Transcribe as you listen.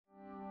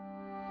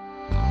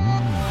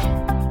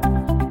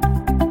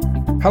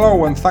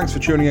Hello and thanks for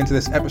tuning in to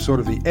this episode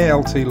of the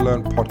ALT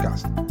Learn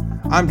podcast.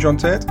 I'm John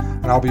Tate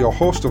and I'll be your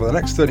host over the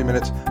next 30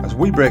 minutes as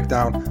we break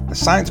down the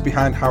science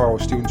behind how our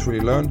students really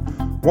learn,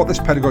 what this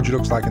pedagogy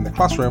looks like in the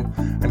classroom,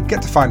 and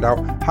get to find out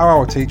how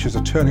our teachers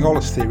are turning all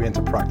this theory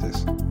into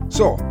practice.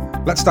 So,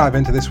 let's dive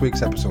into this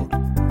week's episode.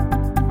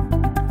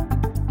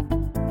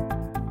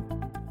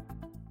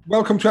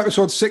 Welcome to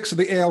episode 6 of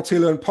the ALT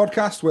Learn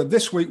podcast, where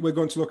this week we're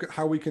going to look at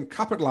how we can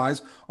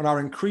capitalise on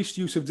our increased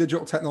use of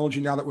digital technology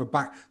now that we're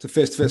back to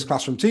face-to-face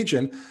classroom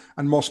teaching,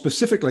 and more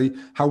specifically,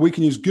 how we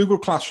can use Google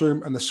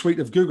Classroom and the suite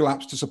of Google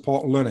apps to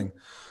support learning.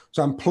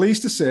 So I'm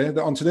pleased to say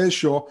that on today's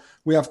show,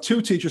 we have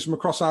two teachers from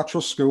across our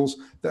trust schools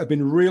that have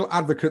been real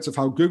advocates of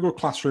how Google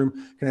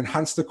Classroom can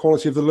enhance the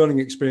quality of the learning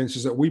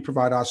experiences that we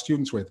provide our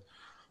students with.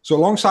 So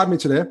alongside me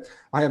today,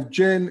 I have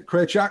Jayne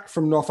Kreczak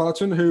from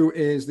Northallerton, who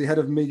is the head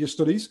of media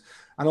studies,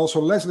 and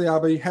also Lesley,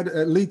 Abbey,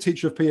 lead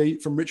teacher of PE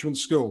from Richmond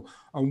School.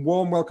 And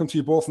warm welcome to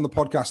you both on the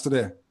podcast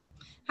today.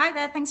 Hi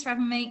there, thanks for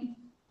having me.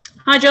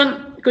 Hi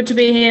John, good to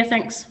be here,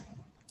 thanks.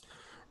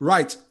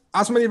 Right,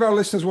 as many of our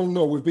listeners will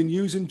know, we've been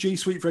using G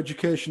Suite for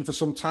Education for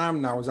some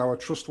time now as our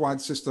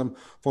trust-wide system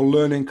for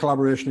learning,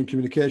 collaboration and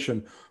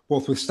communication,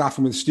 both with staff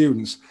and with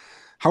students.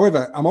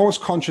 However, I'm always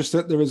conscious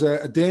that there is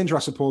a danger, I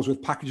suppose,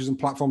 with packages and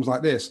platforms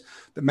like this,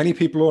 that many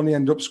people only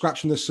end up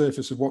scratching the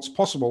surface of what's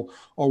possible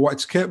or what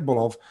it's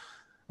capable of.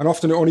 And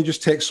often it only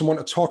just takes someone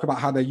to talk about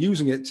how they're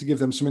using it to give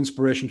them some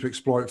inspiration to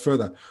explore it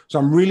further. So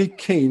I'm really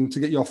keen to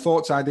get your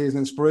thoughts, ideas,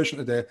 and inspiration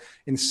today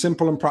in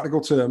simple and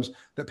practical terms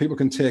that people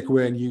can take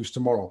away and use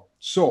tomorrow.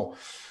 So,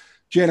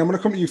 Jayne, I'm going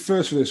to come to you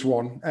first for this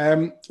one.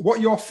 What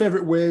are your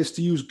favourite ways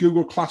to use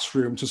Google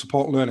Classroom to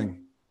support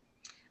learning?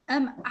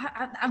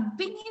 I've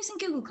been using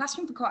Google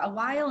Classroom for quite a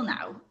while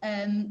now,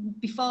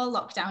 before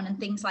lockdown and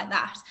things like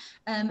that.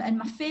 And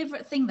my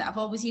favourite thing that I've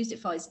always used it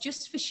for is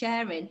just for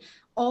sharing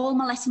all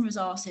my lesson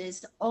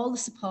resources, all the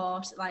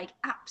support, like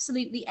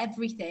absolutely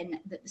everything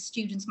that the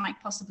students might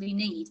possibly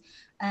need.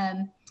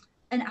 And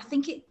I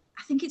think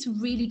it's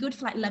really good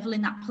for like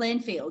leveling that playing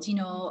field, you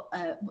know,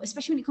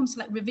 especially when it comes to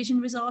like revision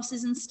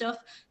resources and stuff,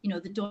 you know,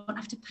 they don't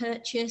have to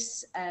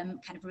purchase kind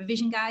of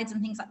revision guides and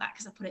things like that,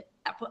 because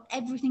I put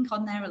everything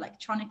on there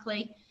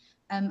electronically.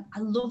 I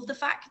love the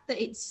fact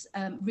that it's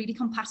really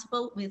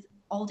compatible with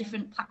all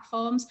different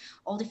platforms,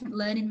 all different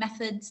learning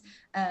methods.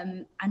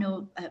 I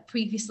know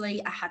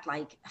previously I had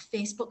like a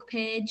Facebook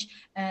page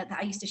that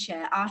I used to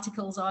share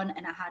articles on,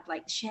 and I had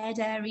like the shared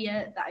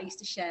area that I used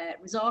to share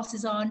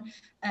resources on,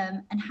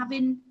 and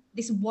having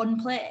this one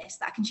place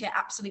that I can share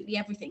absolutely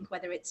everything,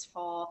 whether it's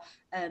for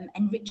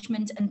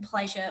enrichment and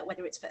pleasure,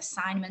 whether it's for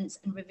assignments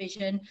and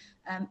revision,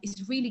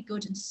 is really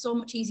good and so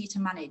much easier to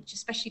manage,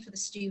 especially for the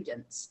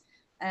students.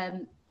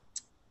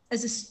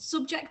 As a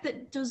subject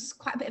that does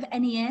quite a bit of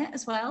NEA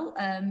as well,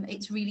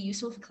 it's really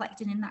useful for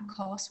collecting in that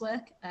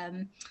coursework,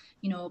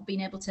 you know,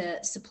 being able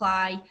to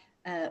supply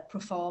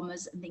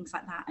performers and things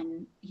like that,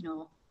 and, you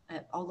know,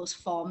 all those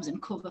forms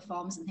and cover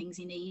forms and things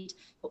you need,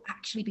 but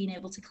actually being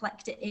able to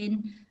collect it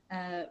in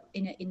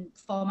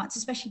formats,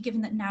 especially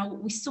given that now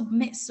we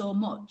submit so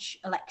much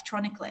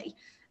electronically.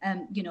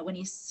 You know, when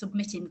you're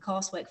submitting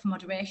coursework for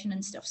moderation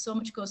and stuff, so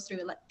much goes through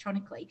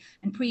electronically.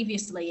 And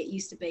previously it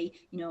used to be,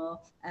 you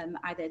know,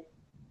 either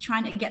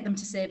trying to get them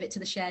to save it to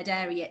the shared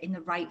area in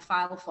the right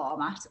file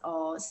format,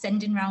 or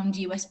sending around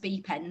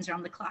USB pens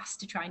around the class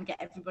to try and get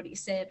everybody to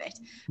save it.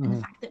 Mm-hmm. And the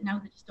fact that now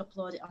they just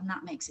upload it on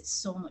that makes it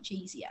so much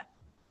easier.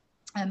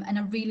 And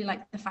I really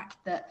like the fact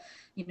that,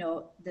 you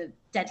know, the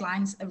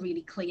deadlines are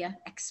really clear,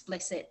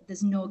 explicit.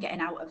 There's no getting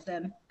out of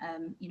them.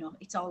 You know,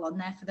 it's all on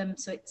there for them.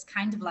 So it's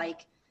kind of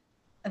like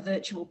a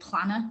virtual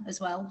planner as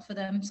well for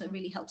them. So it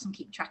really helps them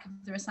keep track of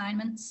their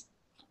assignments.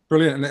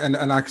 Brilliant.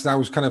 And I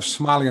was kind of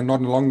smiling and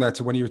nodding along there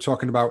to when you were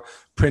talking about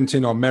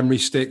printing or memory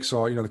sticks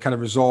or, you know, the kind of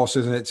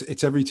resources. And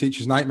it's every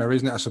teacher's nightmare,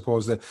 isn't it? I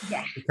suppose that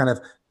kind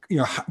of, you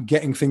know,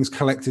 getting things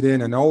collected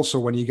in, and also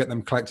when you get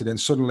them collected in,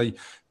 suddenly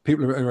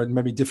people are in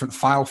maybe different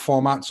file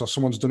formats, or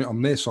someone's done it on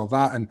this or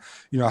that. And,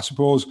 you know, I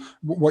suppose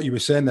what you were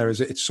saying there is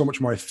that it's so much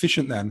more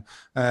efficient then,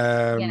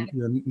 you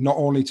know, not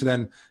only to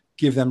then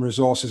give them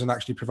resources and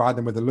actually provide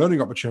them with the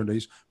learning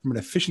opportunities from an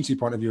efficiency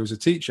point of view as a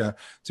teacher,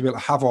 to be able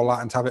to have all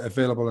that and to have it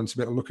available and to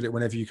be able to look at it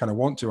whenever you kind of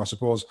want to. I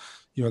suppose,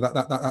 you know,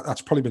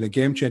 that's probably been a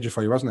game changer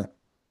for you, hasn't it?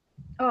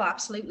 Oh,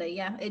 absolutely.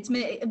 Yeah. It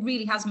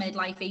really has made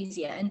life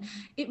easier, and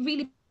it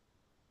really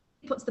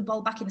puts the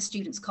ball back in the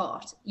student's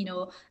court. You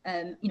know,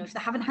 if they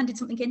haven't handed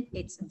something in,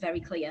 it's very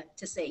clear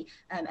to see,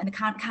 and they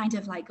can't kind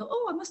of like go,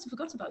 oh, I must have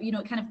forgot about, you know,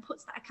 it kind of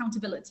puts that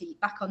accountability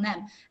back on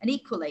them. And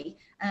equally,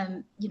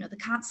 you know, they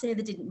can't say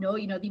they didn't know.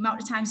 You know, the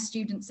amount of times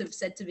students have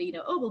said to me, you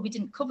know, oh, well, we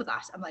didn't cover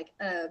that. I'm like,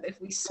 if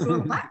we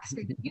scroll back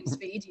through the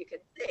newsfeed, you can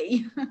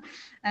see.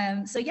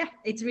 So yeah,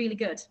 it's really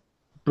good.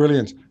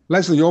 Brilliant.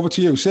 Lesley, over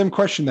to you. Same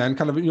question then,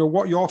 kind of, you know,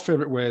 what are your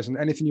favorite ways, and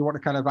anything you want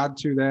to kind of add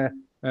to there,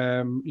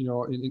 you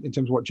know, in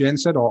terms of what Jayne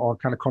said, or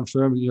kind of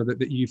confirm, you know,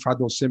 that you've had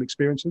those same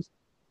experiences?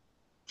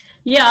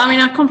 Yeah, I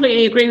mean, I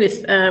completely agree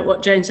with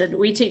what Jayne said.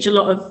 We teach a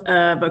lot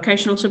of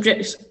vocational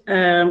subjects,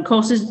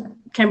 courses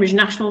Cambridge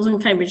Nationals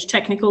and Cambridge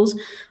Technicals.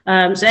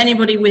 So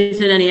anybody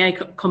with an NEA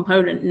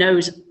component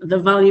knows the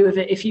value of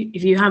it if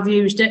you have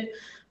used it.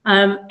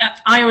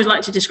 I always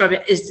like to describe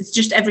it as it's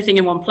just everything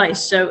in one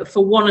place. So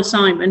for one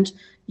assignment,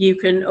 you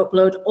can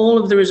upload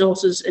all of the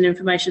resources and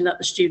information that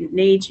the student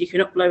needs. You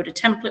can upload a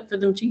template for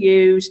them to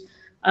use,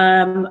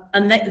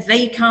 and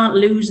they can't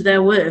lose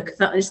their work.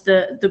 That is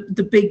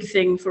the big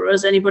thing for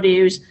us. Anybody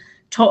who's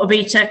taught a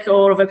BTEC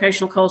or a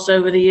vocational course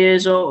over the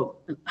years, or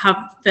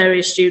have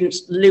various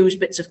students lose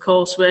bits of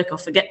coursework or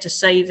forget to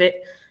save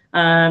it,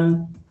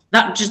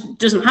 that just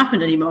doesn't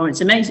happen anymore.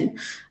 It's amazing.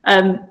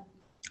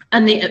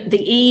 And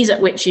the ease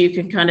at which you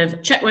can kind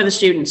of check whether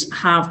students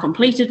have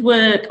completed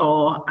work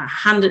or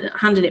handed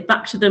it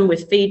back to them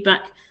with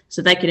feedback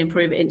so they can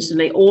improve it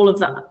instantly, all of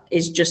that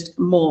is just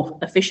more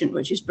efficient,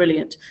 which is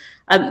brilliant.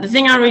 The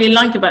thing I really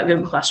like about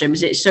Google Classroom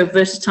is it's so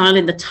versatile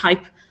in the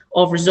type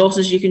of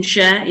resources you can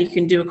share. You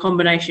can do a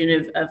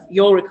combination of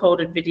your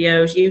recorded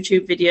videos,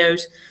 YouTube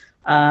videos,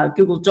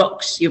 Google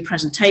Docs, your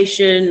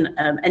presentation,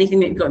 anything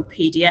that you've got in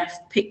PDF,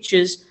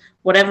 pictures,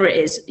 whatever it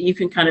is, you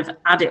can kind of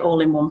add it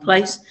all in one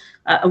place.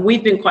 And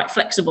we've been quite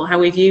flexible how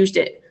we've used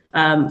it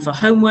for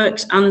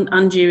homeworks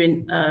and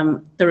during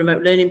the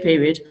remote learning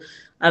period.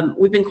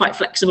 We've been quite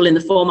flexible in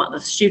the format that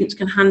the students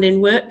can hand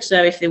in work.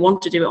 So if they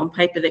want to do it on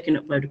paper, they can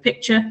upload a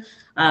picture.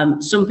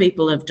 Some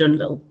people have done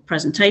little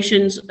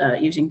presentations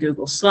using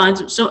Google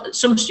Slides. So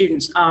some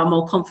students are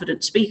more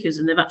confident speakers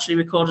and they've actually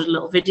recorded a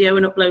little video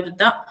and uploaded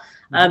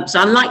that. So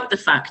I like the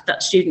fact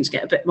that students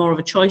get a bit more of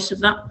a choice of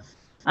that.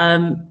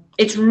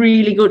 It's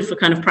really good for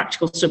kind of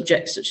practical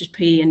subjects such as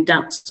PE and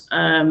dance.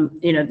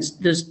 You know,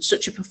 there's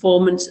such a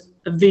performance,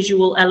 a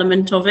visual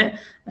element of it,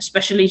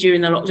 especially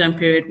during the lockdown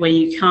period where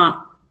you can't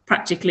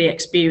practically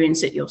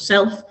experience it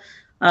yourself.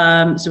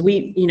 So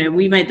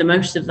we made the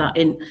most of that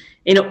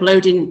in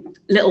uploading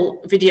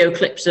little video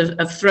clips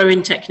of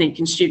throw-in technique,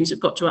 and students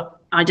have got to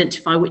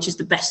identify which is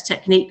the best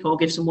technique or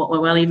give some what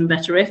went well, even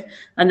better if,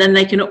 and then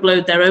they can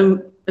upload their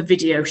own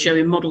video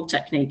showing model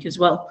technique as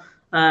well.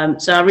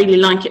 So I really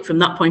like it from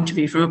that point of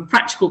view. From a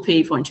practical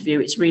PE point of view,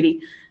 it's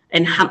really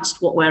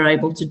enhanced what we're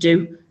able to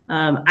do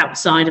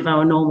outside of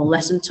our normal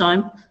lesson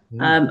time.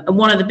 And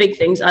one of the big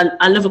things,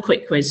 I love a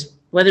quick quiz,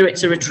 whether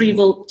it's a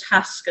retrieval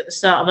task at the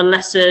start of a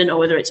lesson or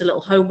whether it's a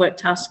little homework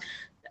task.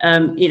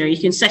 You know, you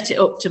can set it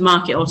up to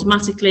mark it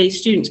automatically.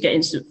 Students get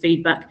instant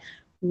feedback.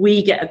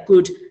 We get a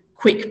good,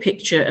 quick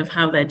picture of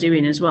how they're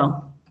doing as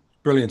well.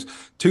 Brilliant.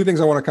 Two things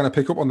I want to kind of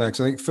pick up on there,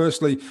 because I think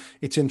firstly,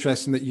 it's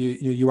interesting that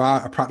you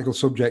are a practical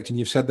subject, and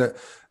you've said that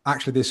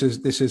actually this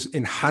has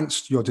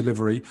enhanced your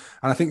delivery.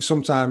 And I think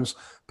sometimes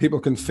people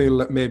can feel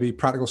that maybe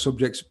practical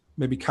subjects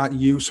maybe can't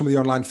use some of the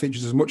online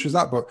features as much as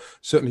that, but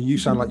certainly you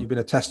sound like you've been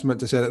a testament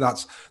to say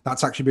that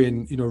that's actually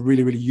been, you know,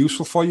 really, really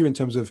useful for you in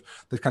terms of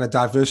the kind of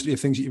diversity of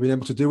things that you've been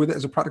able to do with it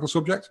as a practical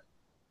subject.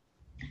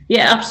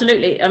 Yeah,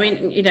 absolutely. I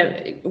mean, you know,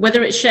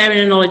 whether it's sharing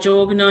a knowledge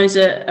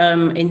organizer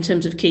in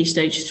terms of Key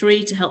Stage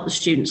 3 to help the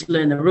students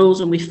learn the rules,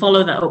 and we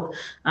follow that up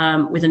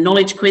with a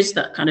knowledge quiz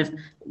that kind of,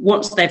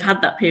 once they've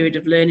had that period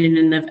of learning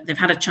and they've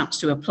had a chance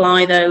to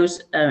apply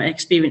those,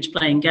 experience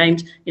playing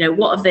games, you know,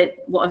 what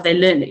have they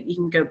learned? You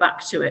can go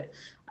back to it.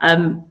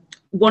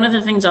 One of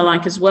the things I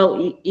like as well,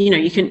 you know,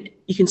 you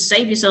can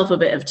save yourself a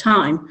bit of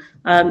time.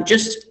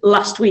 Just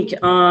last week,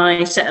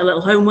 I set a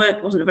little homework.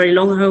 It wasn't a very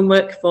long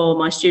homework for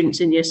my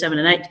students in year 7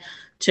 and 8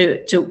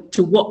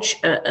 to watch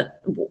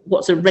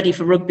what's a Ready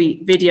for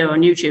Rugby video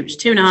on YouTube. It's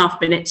 2.5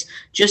 minutes,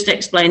 just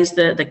explains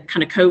the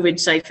kind of COVID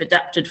safe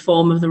adapted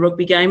form of the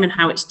rugby game and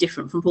how it's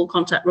different from full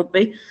contact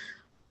rugby.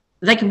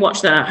 They can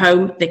watch that at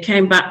home. They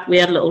came back, we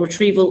had a little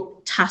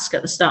retrieval task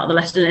at the start of the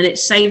lesson, and it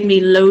saved me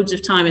loads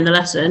of time in the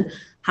lesson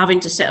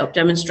having to set up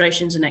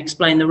demonstrations and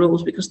explain the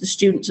rules, because the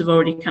students have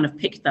already kind of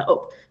picked that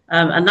up.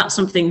 And that's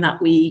something that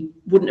we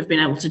wouldn't have been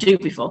able to do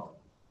before.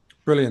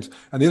 Brilliant.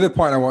 And the other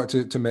point I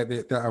wanted to make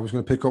that I was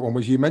going to pick up on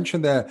was you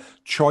mentioned their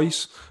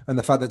choice and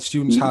the fact that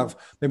students have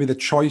maybe the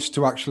choice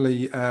to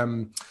actually,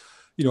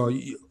 you know,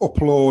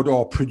 upload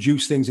or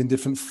produce things in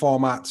different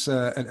formats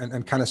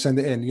and kind of send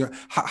it in. You know,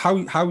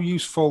 how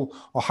useful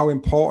or how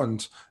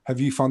important have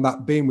you found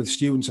that being with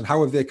students, and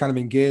how have they kind of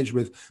engaged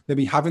with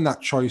maybe having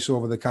that choice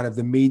over the kind of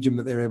the medium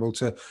that they're able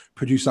to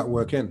produce that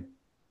work in?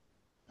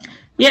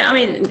 Yeah, I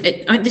mean,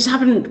 this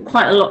happened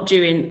quite a lot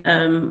during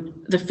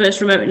the first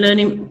remote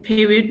learning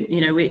period.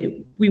 You know,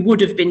 we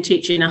would have been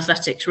teaching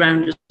athletics,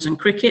 rounders and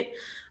cricket,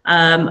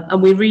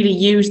 and we really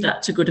used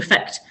that to good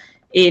effect.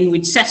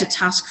 We'd set a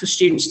task for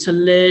students to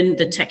learn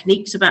the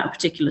techniques about a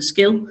particular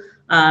skill,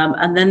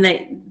 and then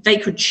they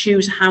could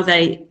choose how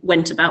they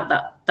went about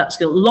that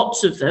skill.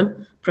 Lots of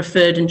them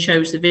preferred and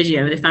chose the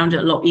video. They found it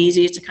a lot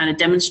easier to kind of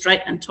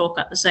demonstrate and talk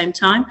at the same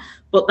time,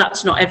 but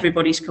that's not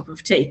everybody's cup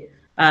of tea.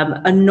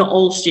 And not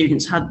all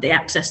students had the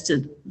access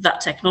to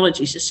that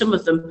technology. So some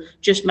of them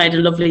just made a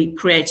lovely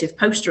creative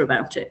poster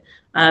about it.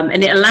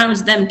 And it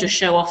allows them to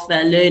show off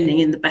their learning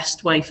in the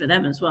best way for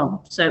them as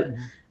well. So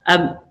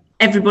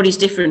everybody's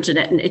different in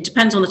it, and it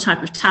depends on the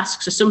type of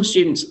task. So some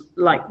students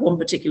like one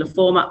particular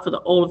format for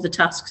all of the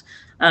tasks.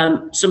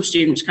 Some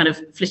students kind of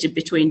flitted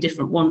between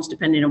different ones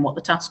depending on what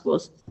the task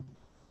was.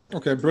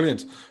 Okay,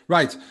 brilliant.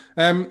 Right.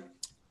 And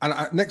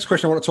next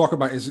question I want to talk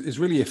about is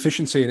really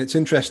efficiency. And it's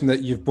interesting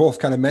that you've both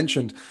kind of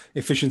mentioned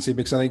efficiency,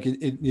 because I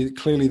think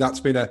clearly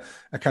that's been a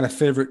kind of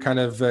favorite kind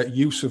of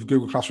use of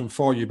Google Classroom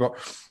for you. But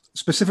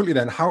specifically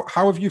then, how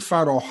have you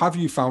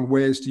found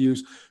ways to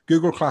use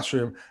Google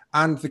Classroom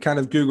and the kind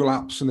of Google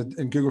apps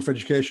and Google for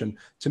Education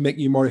to make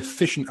you more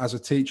efficient as a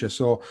teacher?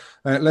 So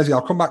Lesley,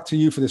 I'll come back to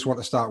you for this one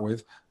to start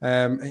with.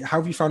 How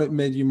have you found it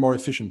made you more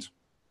efficient?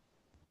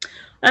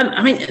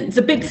 I mean,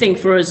 the big thing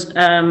for us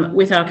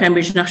with our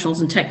Cambridge Nationals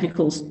and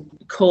Technicals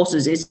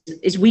courses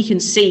is we can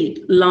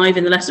see live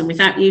in the lesson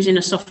without using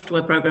a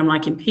software program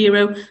like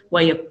Impero,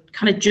 where you're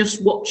kind of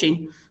just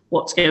watching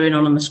what's going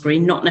on the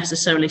screen, not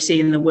necessarily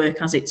seeing the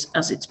work as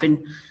it's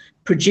been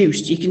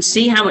produced. You can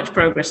see how much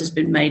progress has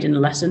been made in the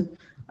lesson,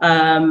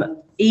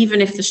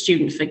 even if the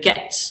student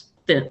forgets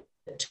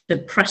to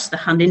press the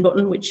hand in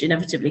button, which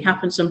inevitably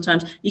happens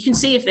sometimes. You can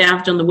see if they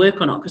have done the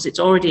work or not, because it's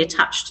already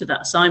attached to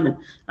that assignment,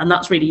 and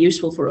that's really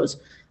useful for us.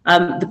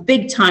 The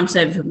big time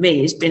saver for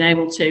me is being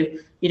able to,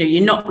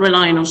 you're not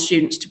relying on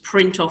students to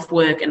print off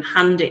work and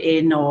hand it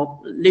in, or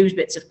lose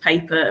bits of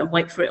paper and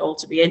wait for it all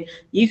to be in.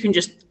 You can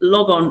just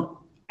log on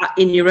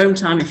in your own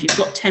time. If you've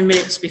got 10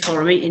 minutes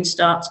before a meeting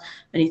starts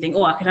and you think,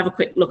 I could have a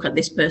quick look at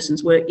this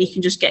person's work, you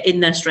can just get in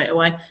there straight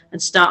away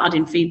and start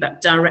adding feedback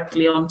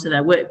directly onto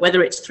their work,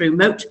 whether it's through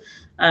Mote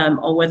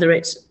or whether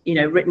it's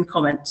written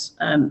comments.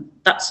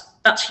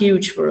 That's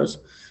huge for us.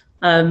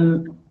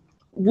 Google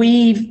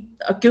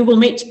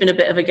Meet's been a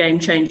bit of a game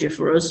changer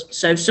for us.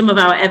 So some of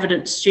our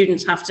evidence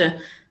students have to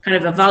kind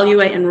of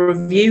evaluate and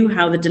review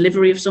how the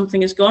delivery of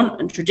something has gone,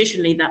 and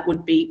traditionally that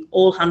would be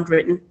all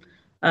handwritten,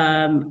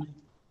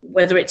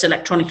 whether it's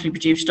electronically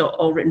produced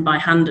or written by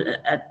hand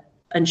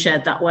and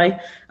shared that way.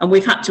 And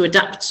we've had to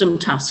adapt some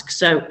tasks.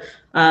 So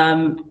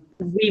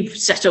we've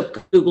set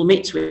up Google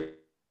Meets with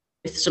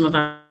some of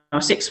our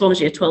sixth forms,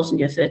 year 12s and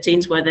year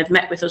 13s, where they've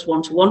met with us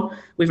one-to-one.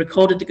 We've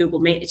recorded the Google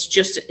Meet. It's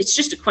just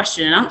a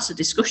question and answer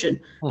discussion,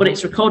 but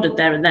it's recorded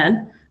there and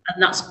then,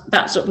 and that's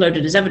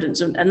uploaded as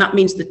evidence. And that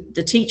means that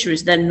the teacher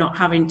is then not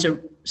having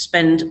to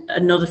spend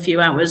another few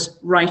hours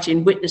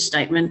writing witness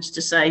statements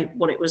to say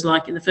what it was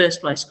like in the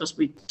first place, because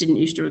we didn't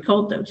used to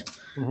record those.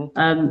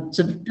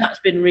 So that's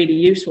been really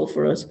useful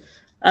for us.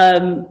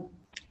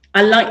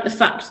 I like the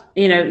fact,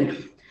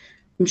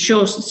 I'm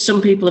sure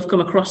some people have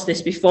come across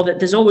this before, that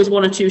there's always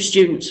one or two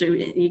students who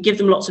you give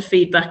them lots of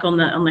feedback on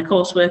their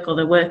coursework or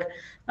their work,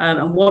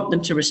 and want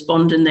them to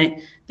respond, and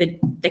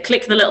they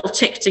click the little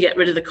tick to get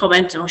rid of the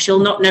comment, or she'll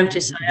not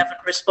notice I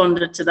haven't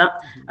responded to that.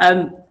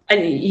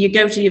 And you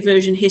go to your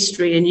version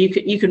history and you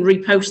can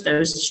repost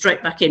those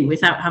straight back in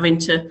without having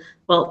to,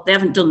 they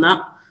haven't done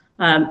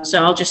that.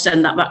 So I'll just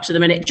send that back to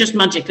them, and it just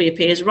magically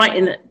appears right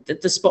in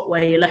the spot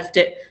where you left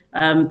it.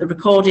 The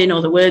recording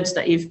or the words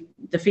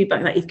the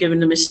feedback that you've given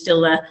them is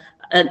still there,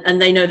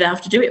 and they know they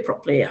have to do it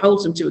properly. It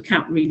holds them to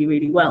account really,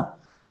 really well.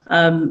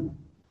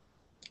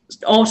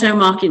 Auto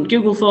marking,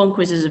 Google form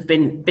quizzes have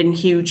been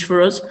huge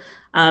for us.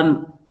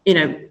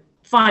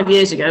 5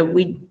 years ago,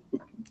 we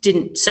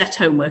didn't set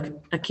homework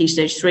at Key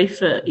Stage 3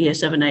 for year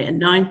 7, 8 and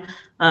 9.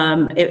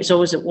 It was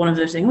always one of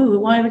those things,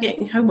 why are we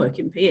getting homework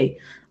in PE?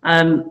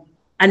 And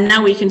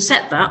now we can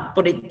set that,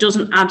 but it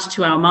doesn't add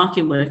to our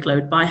marking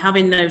workload. By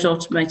having those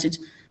automated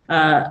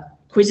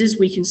quizzes,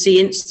 we can see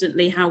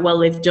instantly how well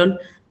they've done.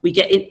 We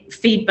get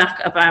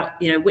feedback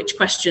about, which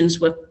questions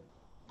were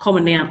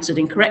commonly answered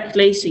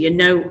incorrectly. So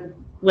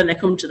when they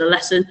come to the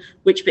lesson,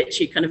 which bits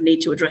you kind of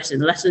need to address in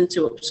the lesson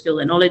to upskill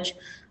their knowledge.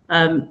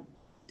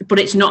 But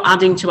it's not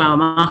adding to our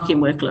marking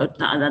workload.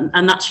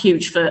 And that's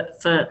huge for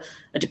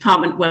a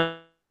department where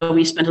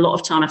we spend a lot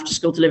of time after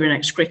school delivering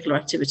extracurricular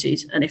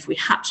activities. And if we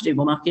had to do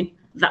more marking,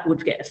 that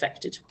would get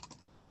affected.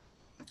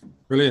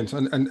 Brilliant.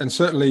 And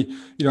certainly,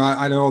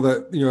 I know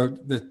that,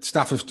 the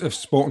staff have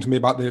spoken to me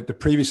about the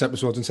previous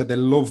episodes and said they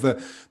love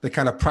the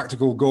kind of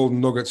practical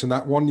golden nuggets. And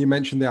that one you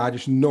mentioned there, I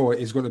just know it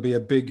is going to be a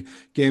big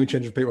game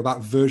changer for people.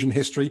 That version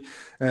history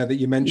that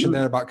you mentioned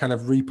there about kind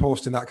of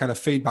reposting that kind of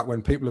feedback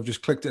when people have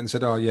just clicked it and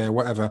said, oh yeah,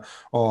 whatever,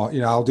 or,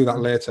 I'll do that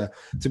later.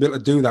 To be able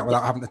to do that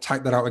without having to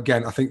type that out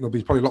again, I think there'll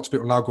be probably lots of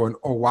people now going,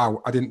 oh wow,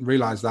 I didn't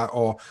realize that,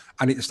 or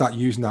I need to start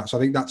using that. So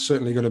I think that's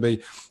certainly going to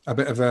be a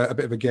bit of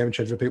a game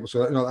changer for people.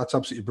 So that's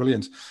absolutely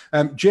brilliant.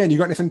 Jayne, you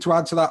got anything to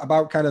add to that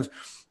about kind of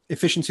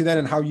efficiency then,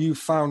 and how you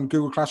found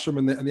Google Classroom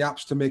and the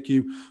apps to make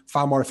you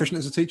far more efficient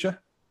as a teacher?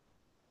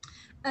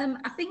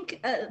 I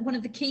think one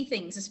of the key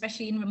things,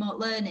 especially in remote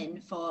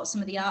learning for some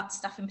of the art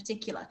staff in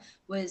particular,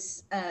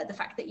 was the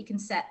fact that you can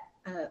set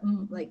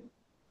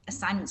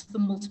assignments for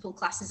multiple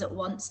classes at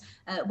once,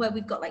 where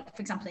we've got,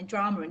 for example, in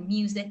drama and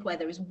music, where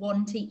there is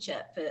one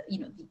teacher for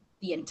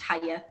the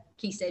entire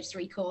Key Stage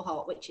 3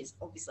 cohort, which is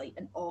obviously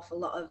an awful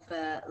lot of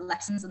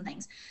lessons and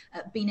things,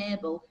 being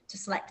able to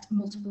select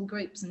multiple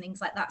groups and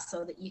things like that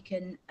so that you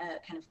can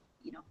kind of,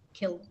 you know,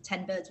 kill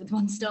 10 birds with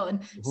one stone,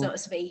 so to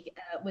speak,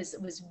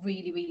 was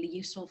really, really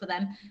useful for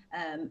them.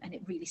 And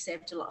it really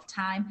saved a lot of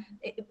time.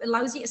 It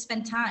allows you to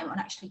spend time on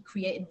actually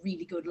creating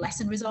really good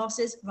lesson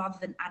resources rather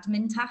than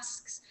admin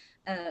tasks,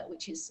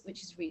 which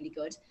is really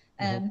good.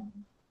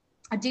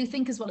 I do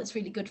think as well it's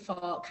really good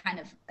for kind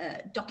of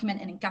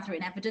documenting and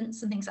gathering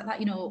evidence and things like that.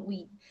 You know,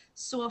 we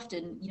so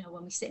often, you know,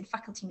 when we sit in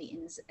faculty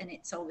meetings and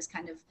it's always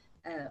kind of,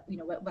 you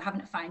know, we're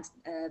having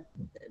to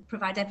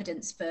provide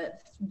evidence for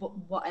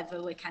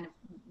whatever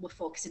we're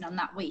focusing on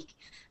that week,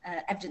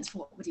 evidence for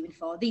what we're doing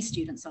for these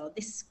students or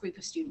this group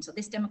of students or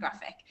this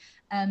demographic.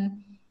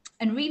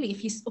 And really,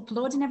 if you're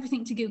uploading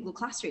everything to Google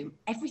Classroom,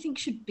 everything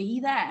should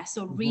be there.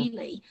 So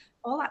really,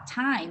 all that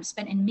time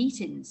spent in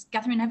meetings,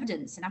 gathering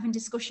evidence and having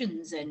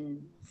discussions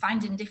and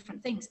finding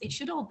different things, it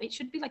should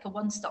be like a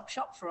one-stop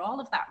shop for all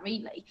of that,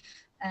 really,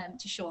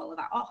 to show all of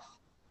that off.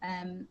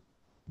 And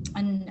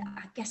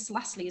I guess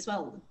lastly as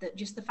well, that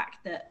just the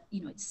fact that,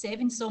 you know, it's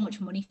saving so much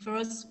money for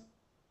us.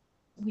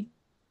 We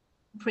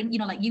print, you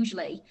know, like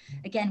usually,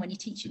 again, when you're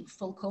teaching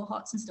full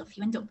cohorts and stuff,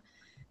 you end up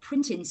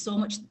printing so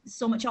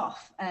much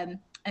off.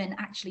 And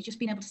actually just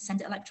being able to send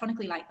it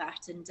electronically like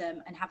that and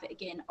have it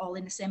again all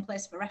in the same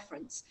place for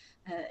reference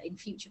in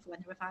future for when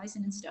they're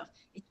revising and stuff,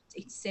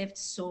 it saved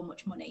so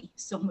much money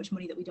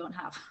that we don't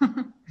have.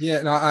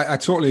 Yeah, no, I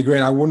totally agree.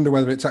 And I wonder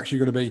whether it's actually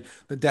going to be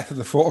the death of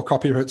the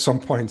photocopier at some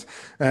point.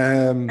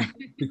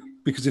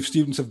 Because if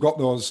students have got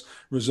those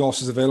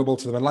resources available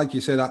to them, and like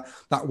you say,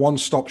 that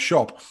one-stop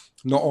shop,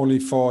 not only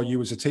for you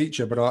as a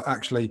teacher, but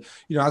actually,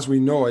 you know, as we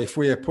know, if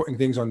we are putting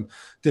things on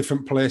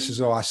different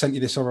places, or I sent you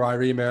this over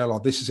our email, or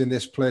this is in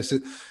this place,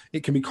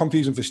 it can be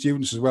confusing for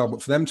students as well.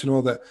 But for them to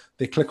know that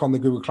they click on the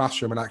Google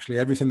Classroom and actually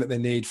everything that they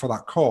need for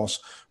that course,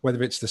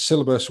 whether it's the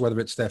syllabus,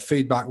 whether it's their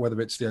feedback, whether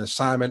it's their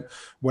assignment,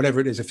 whatever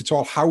it is, if it's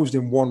all housed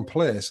in one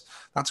place,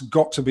 that's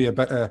got to be a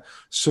better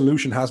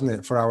solution, hasn't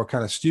it, for our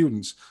kind of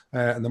students?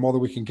 And the more that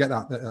we can get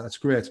that's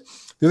great.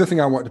 The other thing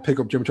I wanted to pick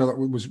up, Jim, which I thought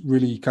was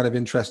really kind of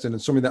interesting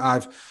and something that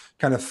I've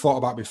kind of thought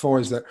about before,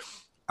 is that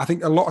I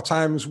think a lot of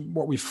times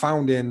what we've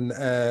found in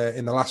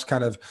the last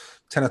kind of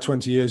 10 or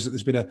 20 years, that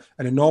there's been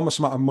an enormous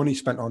amount of money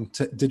spent on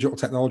digital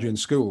technology in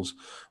schools,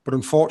 but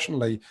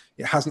unfortunately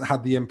it hasn't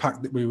had the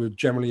impact that we would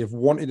generally have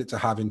wanted it to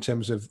have in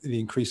terms of the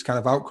increased kind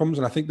of outcomes.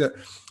 And I think that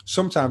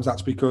sometimes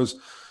that's because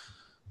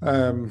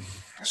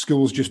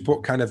schools just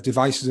put kind of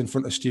devices in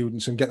front of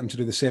students and get them to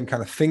do the same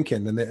kind of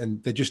thinking,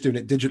 and they're just doing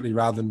it digitally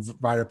rather than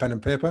via a pen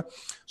and paper.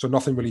 So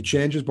nothing really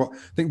changes. But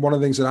I think one of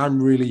the things that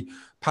I'm really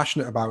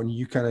passionate about, and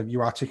you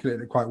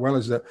articulated it quite well,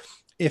 is that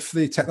if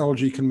the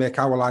technology can make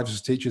our lives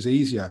as teachers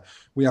easier,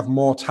 we have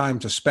more time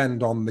to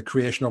spend on the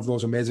creation of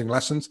those amazing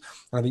lessons.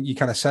 And I think you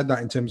kind of said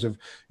that in terms of,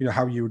 you know,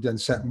 how you would then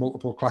set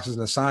multiple classes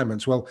and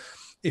assignments. Well,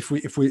 if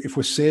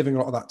we're saving a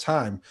lot of that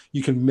time,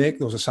 you can make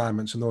those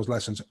assignments and those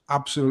lessons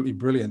absolutely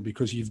brilliant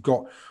because you've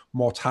got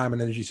more time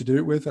and energy to do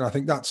it with. And I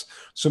think that's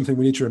something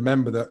we need to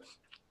remember, that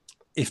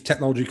if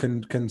technology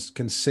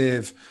can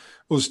save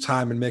us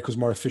time and make us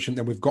more efficient,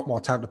 then we've got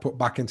more time to put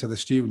back into the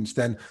students,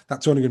 then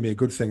that's only going to be a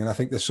good thing. And I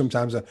think there's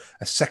sometimes a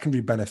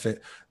secondary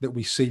benefit that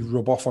we see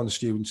rub off on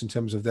students in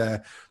terms of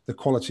the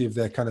quality of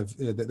their kind of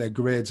their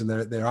grades and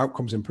their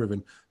outcomes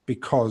improving,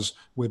 because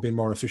we've been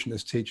more efficient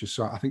as teachers.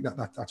 So I think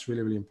that's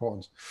really, really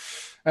important.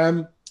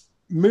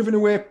 Moving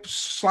away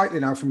slightly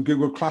now from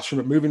Google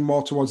Classroom, but moving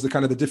more towards the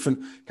kind of the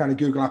different kind of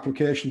Google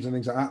applications and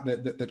things like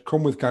that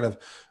come with kind of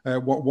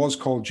what was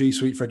called G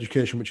Suite for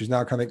Education, which is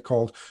now kind of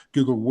called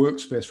Google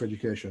Workspace for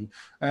Education.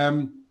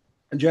 And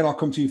Jayne, I'll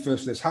come to you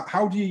first for this.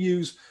 How do you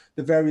use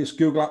the various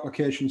Google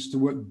applications to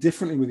work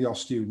differently with your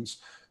students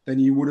than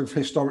you would have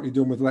historically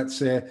done with, let's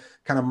say,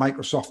 kind of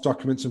Microsoft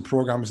documents and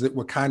programs that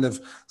were kind of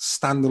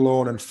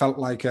standalone and felt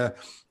like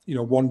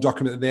one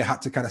document that they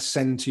had to kind of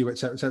send to you, et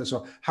cetera, et cetera.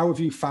 So how have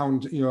you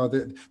found,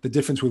 the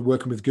difference with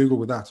working with Google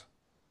with that?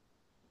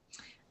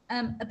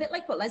 A bit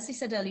like what Lesley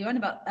said earlier on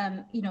about,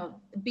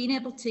 being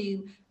able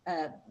to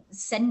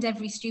send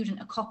every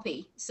student a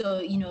copy.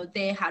 So,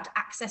 they had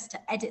access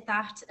to edit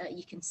that.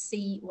 You can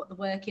see what they're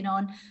working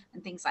on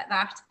and things like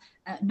that.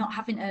 Not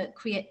having to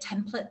create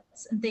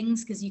templates and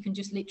things, because you can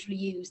just literally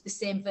use the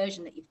same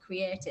version that you've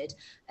created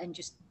and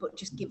just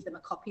give them a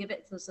copy of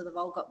it. So they've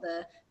all got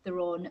their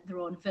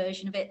own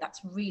version of it. That's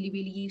really,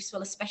 really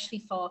useful, especially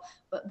for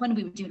when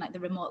we were doing like the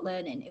remote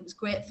learning. It was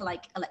great for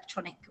like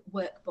electronic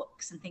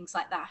workbooks and things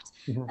like that.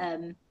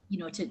 Mm-hmm.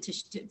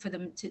 For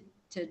them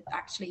to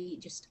actually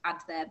just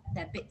add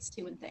their bits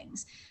to and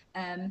things.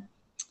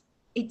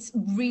 It's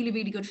really,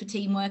 really good for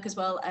teamwork as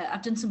well.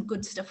 I've done some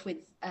good stuff with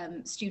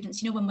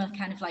students, when we're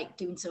kind of like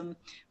doing some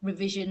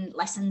revision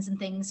lessons and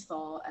things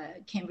for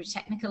Cambridge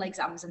technical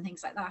exams and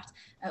things like that,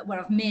 where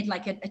I've made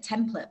like a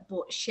template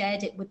but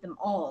shared it with them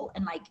all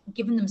and like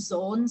given them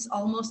zones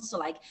almost. So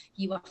like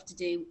you have to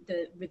do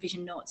the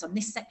revision notes on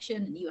this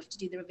section and you have to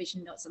do the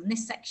revision notes on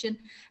this section.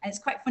 And it's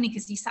quite funny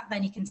because you sat there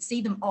and you can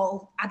see them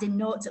all adding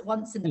notes at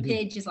once, and the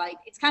page is like,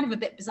 it's kind of a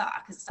bit bizarre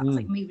because it starts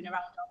like moving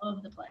around all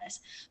over the place.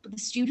 But the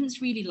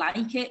students really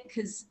like it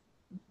because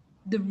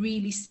they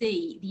really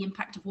see the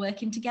impact of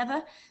working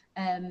together,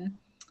 and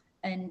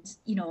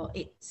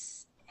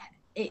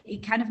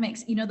it kind of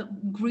makes,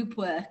 that group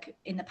work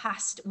in the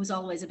past was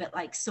always a bit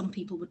like some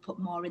people would put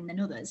more in than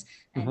others,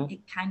 and it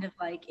kind of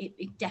like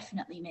it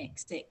definitely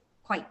makes it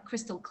quite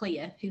crystal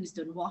clear who's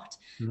done what.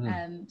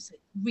 So it's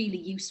really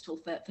useful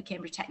for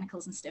Cambridge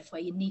technicals and stuff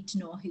where you need to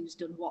know who's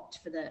done what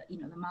for the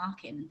the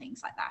marking and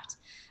things like that.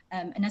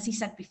 And as you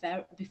said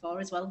before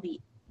as well,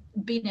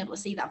 being able to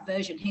see that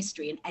version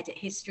history and edit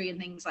history and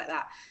things like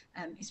that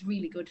is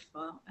really good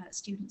for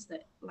students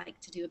that like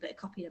to do a bit of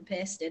copy and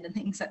pasting and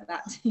things like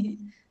that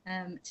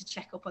to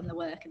check up on the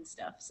work and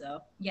stuff.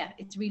 So yeah,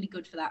 it's really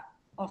good for that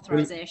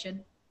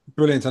authorization.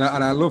 Brilliant. And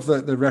I love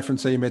the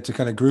reference that you made to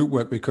kind of group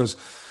work, because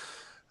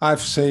I've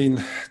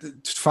seen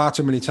far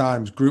too many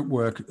times group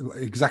work,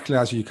 exactly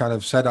as you kind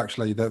of said,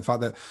 actually, the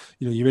fact that,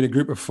 you're in a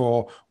group of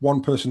 4,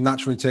 one person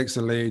naturally takes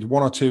the lead,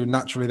 1 or 2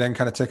 naturally then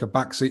kind of take a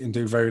back seat and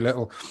do very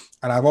little.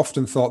 And I've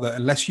often thought that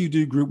unless you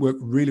do group work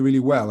really, really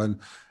well,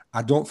 and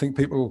I don't think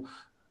people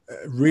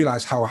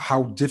realize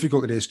how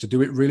difficult it is to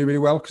do it really, really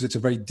well, because it's a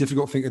very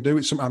difficult thing to do.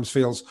 It sometimes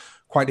feels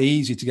quite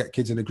easy to get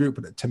kids in a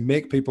group, but to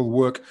make people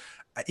work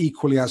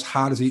equally as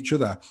hard as each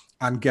other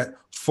and get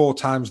 4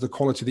 times the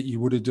quality that you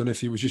would have done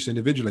if it was just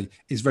individually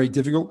is very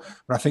difficult.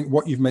 But I think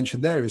what you've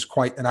mentioned there is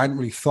quite, and I hadn't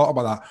really thought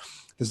about that.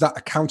 There's that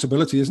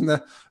accountability, isn't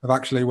there, of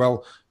actually,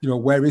 well,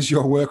 where is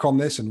your work on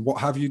this and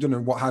what have you done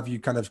and what have you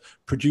kind of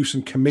produced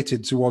and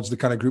committed towards the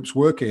kind of group's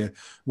work here.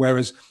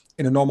 Whereas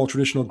in a normal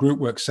traditional group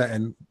work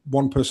setting,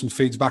 one person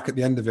feeds back at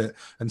the end of it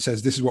and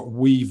says, this is what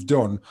we've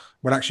done,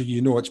 when actually,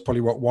 it's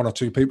probably what 1 or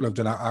 2 people have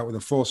done out of the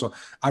 4. So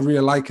I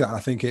really like that. I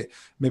think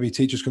maybe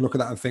teachers can look at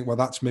that and think, well,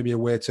 that's maybe a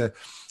way to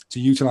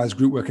utilize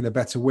group work in a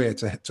better way,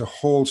 to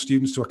hold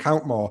students to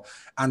account more.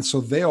 And so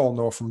they all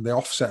know from the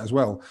offset as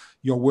well,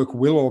 your work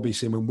will all be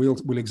seen and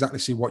we'll exactly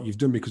see what you've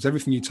done, because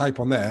everything you type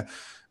on there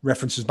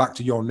references back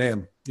to your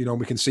name, and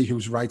we can see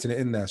who's writing it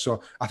in there.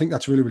 So I think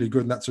that's really, really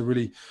good. And that's a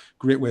really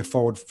great way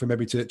forward for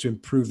maybe to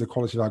improve the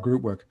quality of our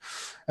group work.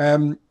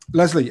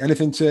 Lesley,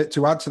 anything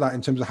to add to that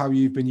in terms of how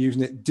you've been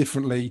using it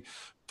differently,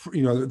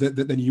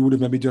 than you would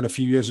have maybe done a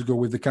few years ago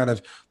with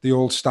the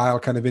old style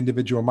kind of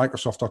individual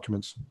Microsoft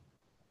documents?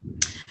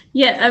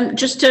 Yeah,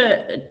 just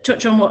to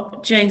touch on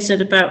what Jayne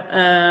said about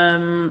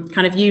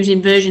kind of using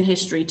version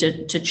history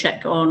to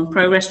check on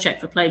progress,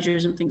 check for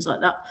plagiarism, things like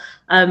that.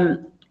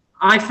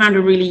 I found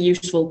a really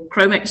useful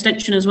Chrome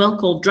extension as well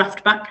called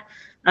Draftback.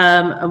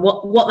 And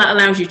what that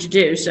allows you to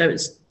do, so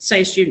it's,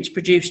 say students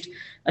produced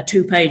a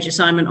 2-page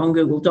assignment on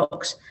Google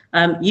Docs,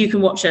 you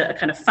can watch a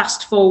kind of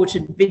fast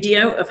forwarded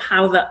video of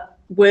how that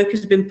work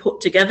has been put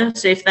together.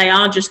 So if they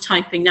are just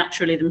typing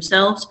naturally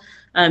themselves,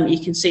 you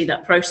can see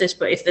that process.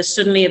 But if there's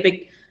suddenly a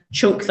big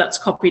chunk that's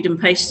copied and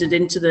pasted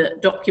into the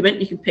document,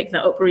 you can pick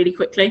that up really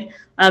quickly.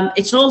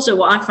 It's also,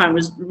 what I found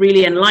was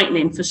really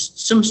enlightening for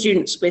some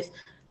students with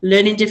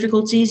learning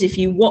difficulties. If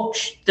you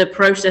watch the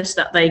process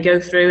that they go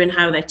through and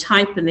how they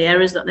type and the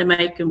errors that they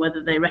make and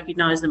whether they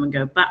recognize them and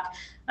go back,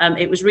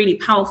 it was really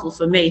powerful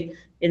for me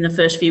in the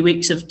first few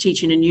weeks of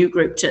teaching a new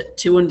group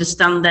to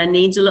understand their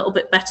needs a little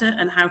bit better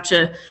and how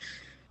to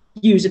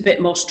use a bit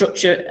more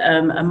structure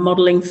and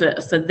modeling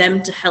for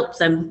them to help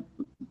them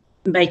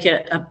make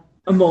a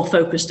more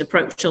focused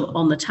approach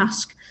on the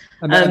task.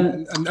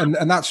 And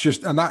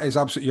that is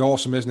absolutely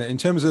awesome, isn't it? In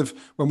terms of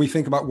when we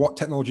think about what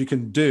technology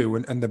can do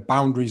and the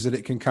boundaries that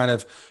it can kind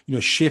of,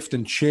 shift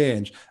and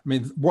change. I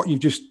mean, what you've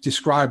just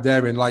described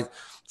there in like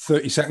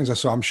 30 seconds or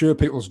so, I'm sure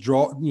people's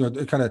jaws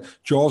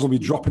will be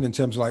dropping in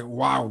terms of like,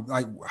 wow,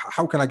 like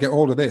how can I get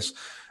hold of this?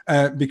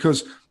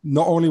 Because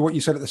not only what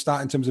you said at the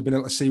start in terms of being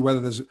able to see whether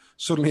there's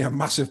suddenly a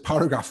massive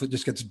paragraph that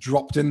just gets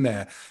dropped in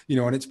there,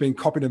 and it's being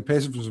copied and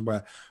pasted from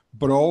somewhere,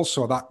 but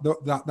also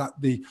that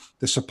the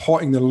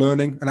supporting the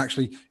learning and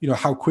actually,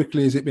 how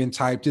quickly is it being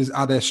typed?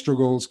 Are there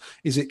struggles?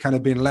 Is it kind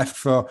of being left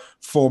for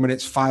 4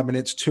 minutes, 5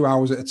 minutes, 2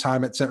 hours at a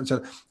time, et cetera, et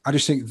cetera? I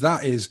just think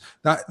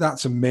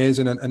that's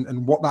amazing.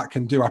 And what that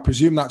can do, I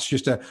presume that's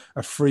just a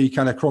free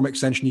kind of Chrome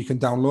extension you can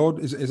download.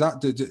 Is that,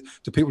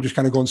 do people just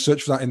kind of go and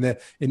search for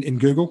that in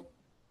Google?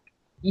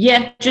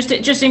 Yeah, just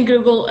in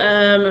Google,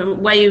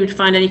 where you would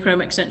find any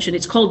Chrome extension.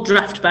 It's called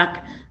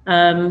Draftback.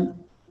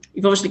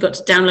 You've obviously got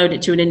to download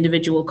it to an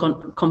individual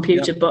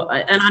computer, yep.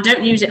 And I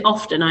don't use it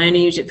often. I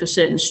only use it for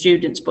certain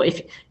students.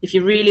 But if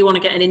you really want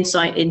to get an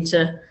insight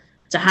into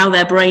how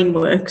their brain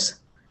works,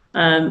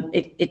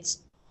 it's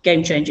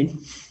game changing.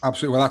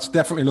 Absolutely. Well, that's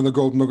definitely another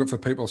gold nugget for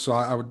people. So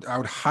I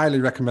would highly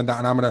recommend that,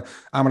 and I'm gonna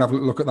have a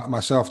look at that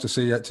myself to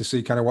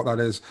see kind of what that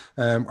is,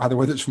 either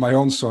whether it's for my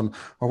own son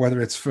or whether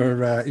it's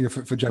for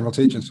for general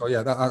teaching. So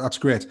yeah, that's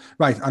great.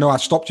 Right. I know I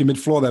stopped you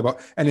mid-floor there,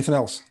 but anything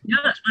else? Yeah,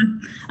 that's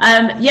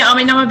fine. Yeah, I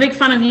mean, I'm a big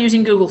fan of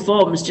using Google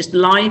Forms just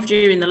live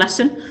during the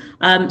lesson.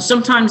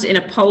 Sometimes in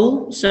a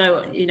poll.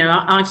 So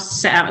I've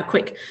set out a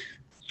quick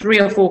 3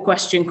 or 4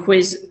 question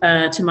quiz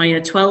to my year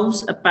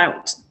 12s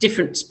about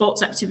different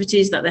sports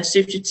activities that they're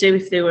suited to.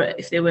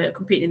 If they were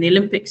competing in the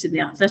Olympics, in the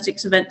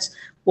athletics events,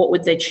 what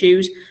would they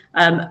choose?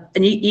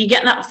 And you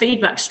get that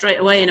feedback straight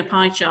away in a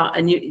pie chart,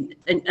 and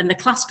the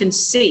class can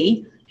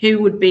see who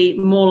would be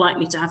more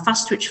likely to have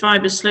fast twitch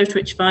fibers, slow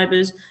twitch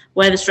fibers,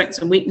 where the strengths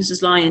and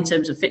weaknesses lie in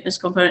terms of fitness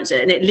components,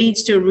 and it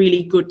leads to a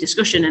really good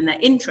discussion, and they're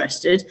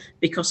interested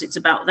because it's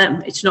about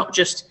them. It's not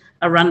just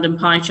a random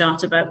pie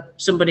chart about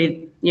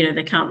somebody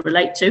they can't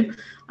relate to.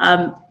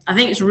 I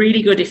think it's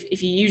really good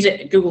if you use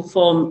it, Google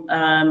Form,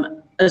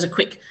 as a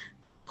quick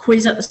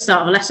quiz at the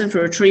start of a lesson, for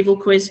a retrieval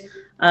quiz.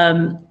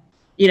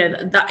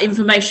 That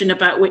information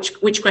about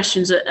which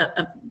questions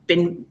have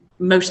been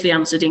mostly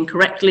answered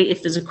incorrectly.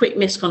 If there's a quick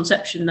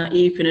misconception that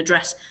you can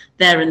address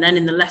there and then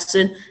in the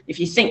lesson. If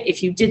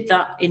you did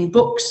that in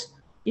books,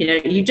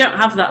 you don't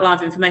have that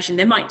live information.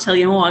 They might tell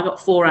you, I got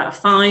 4 out of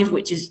 5,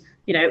 which is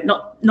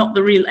not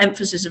the real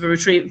emphasis of a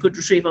good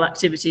retrieval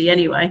activity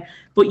anyway,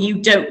 but you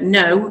don't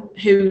know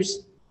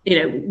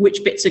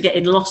which bits are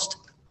getting lost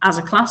as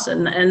a class,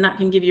 and that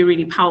can give you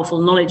really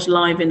powerful knowledge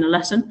live in the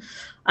lesson.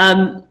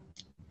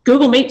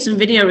 Google Meets and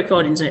video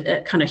recordings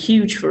are kind of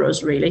huge for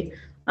us, really.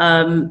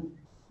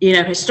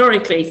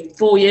 Historically,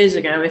 4 years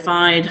ago, if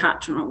I've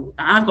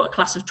got a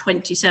class of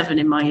 27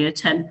 in my year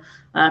 10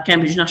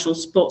 Cambridge National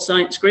Sports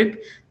Science group,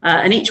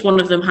 and each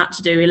one of them had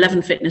to do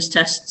 11 fitness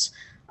tests,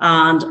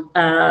 and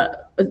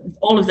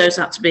all of those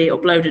had to be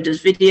uploaded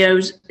as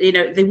videos.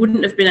 They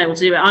wouldn't have been able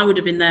to do it. I would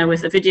have been there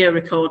with a video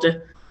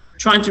recorder,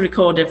 trying to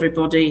record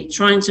everybody,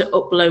 trying to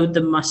upload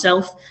them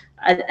myself.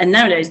 And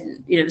nowadays,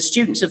 the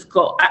students have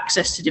got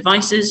access to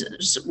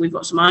devices. We've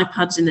got some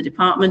iPads in the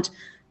department.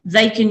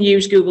 They can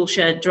use Google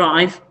Shared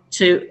Drive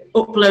to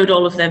upload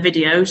all of their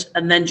videos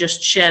and then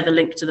just share the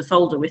link to the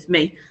folder with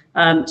me.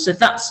 So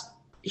that's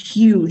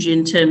huge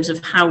in terms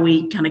of how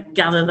we kind of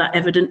gather that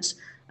evidence,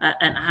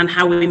 and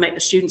how we make the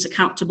students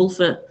accountable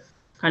for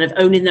kind of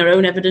owning their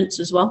own evidence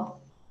as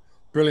well.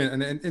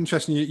 Brilliant. And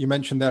interesting you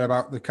mentioned there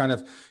about the kind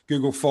of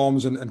Google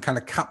Forms and kind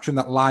of capturing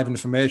that live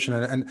information,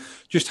 and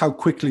just how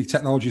quickly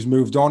technology's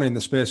moved on in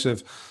the space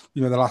of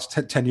the last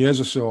 10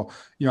 years or so.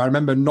 I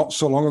remember not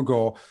so long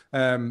ago,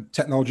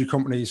 technology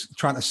companies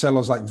trying to sell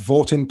us like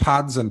voting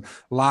pads and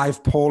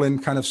live polling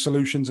kind of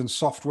solutions and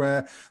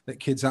software that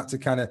kids had to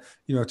kind of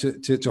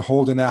to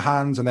hold in their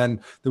hands. And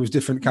then there was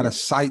different kind of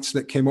sites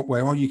that came up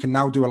where you can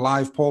now do a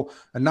live poll,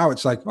 and now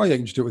it's like you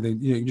can just do it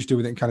with you can just do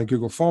it in kind of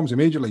Google Forms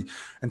immediately.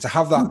 And to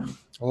have that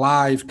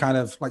live kind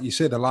of, like you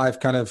said, the live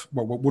kind of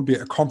what would be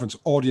at a conference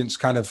audience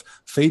kind of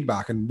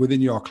feedback and within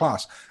your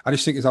class, I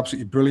just think is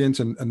absolutely brilliant.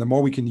 And the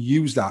more we can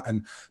use that,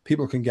 and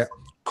people can get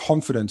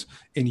confident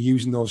in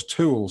using those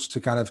tools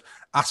to kind of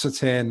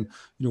ascertain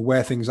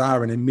where things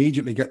are and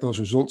immediately get those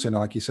results in,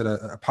 like you said,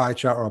 a pie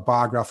chart or a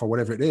bar graph or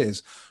whatever it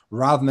is,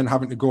 rather than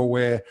having to go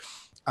away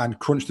and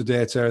crunch the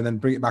data and then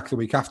bring it back the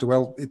week after.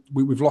 Well,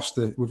 we've lost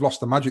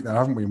the magic there,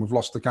 haven't we? And we've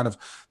lost the kind of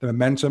the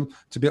momentum.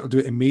 To be able to do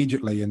it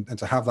immediately and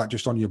to have that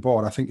just on your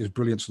board, I think is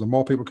brilliant. So the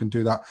more people can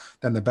do that,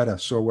 then the better.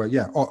 So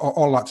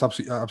all that's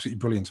absolutely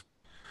brilliant.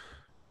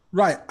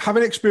 Right.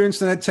 Having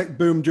experienced an EdTech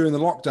boom during the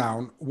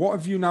lockdown, what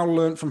have you now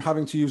learned from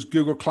having to use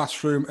Google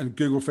Classroom and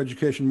Google for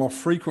Education more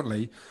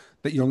frequently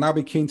that you'll now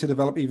be keen to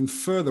develop even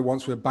further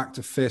once we're back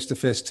to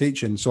face-to-face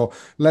teaching? So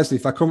Lesley,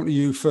 if I come to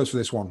you first for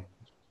this one.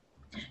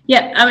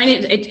 Yeah, I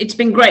mean, it's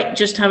been great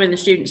just having the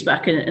students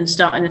back and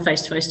starting the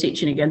face-to-face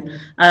teaching again.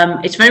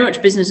 It's very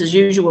much business as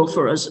usual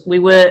for us. We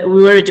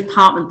were a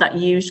department that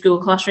used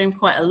Google Classroom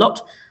quite a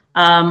lot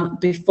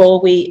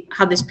before we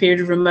had this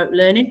period of remote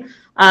learning.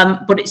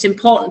 But it's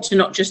important to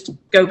not just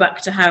go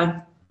back to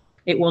how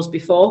it was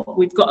before.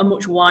 We've got a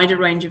much wider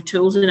range of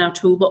tools in our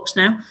toolbox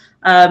now,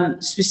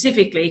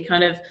 specifically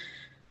kind of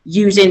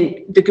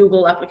using the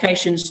Google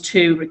applications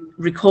to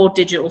record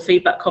digital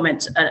feedback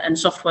comments and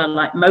software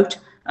like Mote.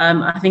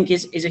 I think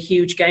is a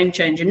huge game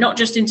changer, not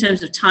just in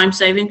terms of time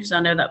saving, because I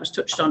know that was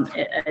touched on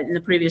in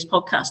the previous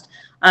podcast,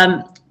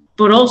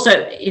 but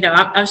also,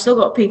 I've still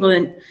got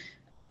people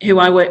who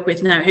I work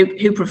with now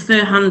who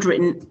prefer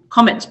handwritten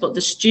comments, but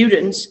the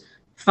students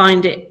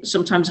find it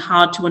sometimes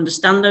hard to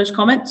understand those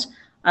comments.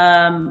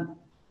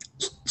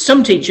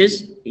 Some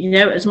teachers,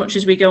 as much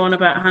as we go on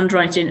about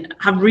handwriting,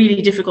 have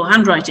really difficult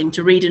handwriting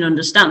to read and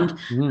understand,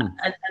 and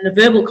the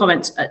verbal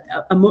comments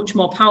are much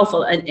more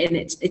powerful, and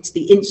it's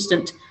the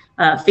instant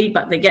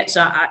feedback they get.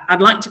 So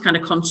I'd like to kind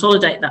of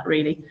consolidate that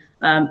really,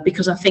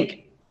 because I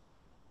think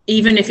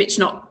even if it's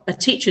not a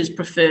teacher's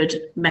preferred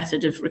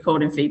method of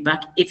recording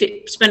feedback, if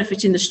it's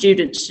benefiting the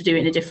students to do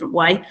it in a different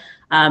way,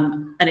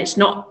 and it's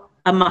not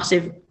a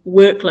massive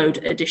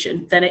workload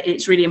addition, then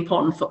it's really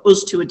important for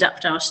us to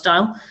adapt our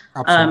style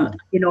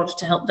in order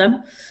to help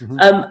them.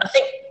 I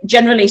think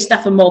generally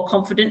staff are more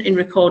confident in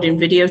recording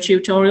video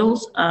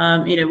tutorials.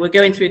 We're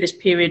going through this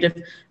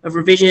period of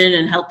revision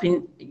and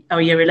helping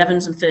our year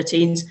 11s and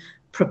 13s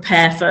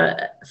prepare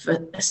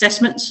for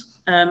assessments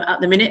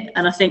at the minute.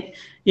 And I think,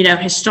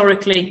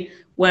 historically,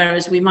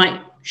 whereas we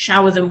might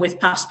shower them with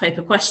past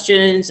paper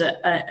questions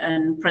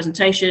and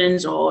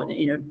presentations or,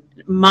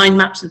 mind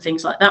maps and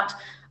things like that,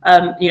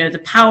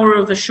 the power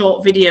of a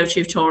short video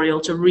tutorial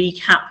to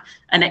recap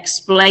and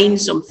explain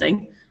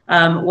something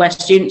where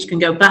students can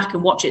go back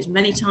and watch it as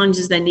many times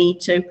as they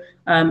need to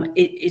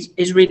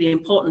is really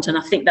important. And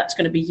I think that's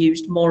going to be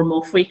used more and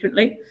more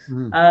frequently.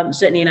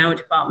 Certainly in our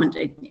department,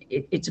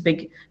 it's a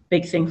big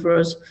thing for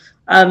us.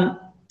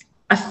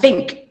 I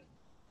think,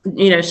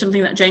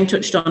 something that Jayne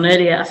touched on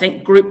earlier, I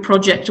think group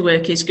project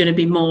work is going to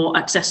be more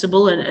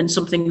accessible and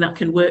something that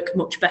can work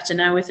much better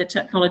now with the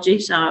technology.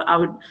 So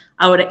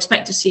I would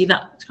expect to see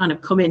that kind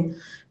of come in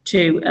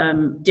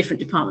to different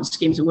department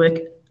schemes of work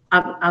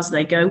as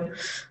they go.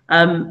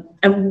 And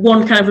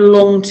one kind of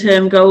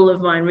long-term goal of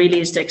mine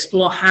really is to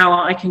explore how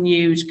I can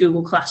use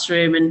Google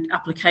Classroom and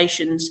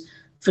applications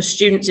for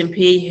students in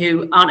PE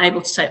who aren't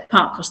able to take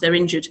part because they're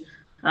injured.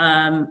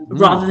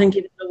 Rather than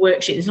giving them a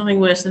worksheet, there's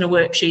nothing worse than a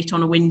worksheet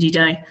on a windy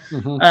day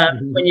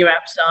when you're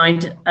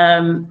outside.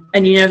 And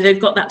they've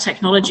got that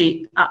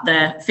technology at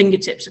their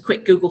fingertips, a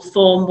quick Google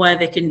form where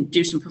they can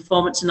do some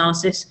performance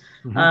analysis,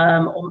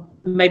 or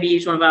maybe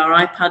use one of our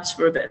iPads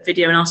for a bit of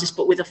video analysis,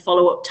 but with a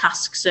follow-up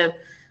task. So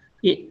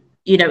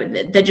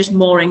they're just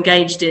more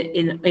engaged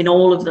in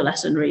all of the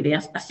lesson, really. I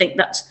think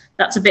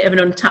that's a bit of an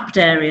untapped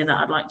area that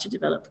I'd like to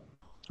develop.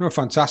 Oh,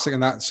 fantastic.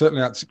 And that's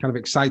kind of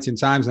exciting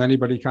times, and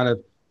anybody kind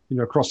of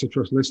across the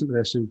trust listen to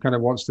this who kind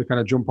of wants to kind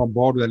of jump on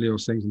board with any of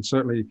those things. And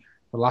certainly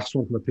the last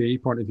one from a PE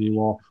point of view,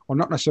 or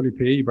not necessarily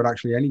PE, but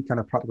actually any kind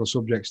of practical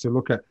subjects to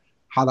look at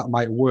how that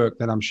might work,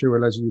 then I'm sure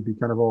Lesley would be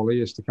kind of all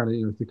ears to kind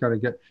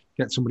of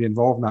get somebody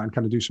involved in that and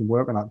kind of do some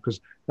work on that,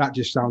 because that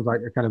just sounds like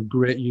a kind of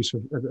great use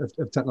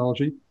of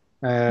technology.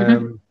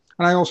 And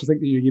I also think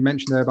that you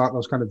mentioned there about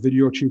those kind of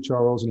video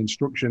tutorials and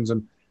instructions,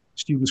 and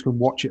students can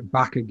watch it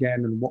back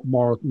again and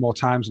more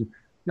times. And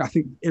I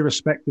think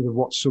irrespective of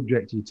what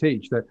subject you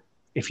teach, that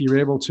if you're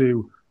able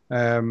to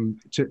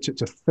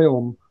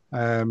film,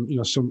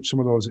 some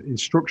of those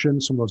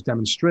instructions, some of those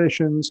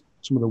demonstrations,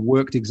 some of the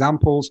worked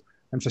examples,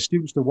 and for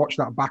students to watch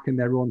that back in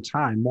their own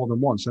time more than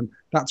once, and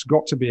that's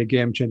got to be a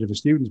game changer for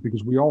students,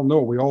 because we all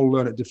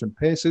learn at different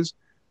paces,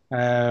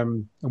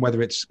 and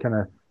whether it's kind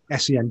of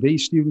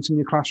SEND students in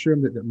your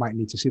classroom that might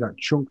need to see that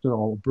chunked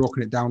or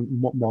broken it down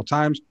more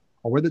times,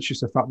 or whether it's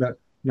just the fact that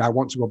I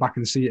want to go back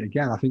and see it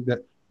again. I think that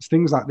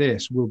things like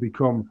this will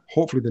become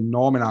hopefully the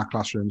norm in our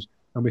classrooms,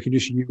 and we can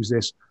just use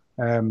this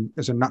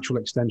as a natural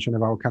extension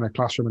of our kind of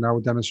classroom and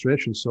our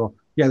demonstrations. So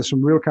yeah, there's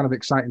some real kind of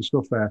exciting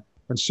stuff there.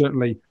 And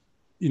certainly,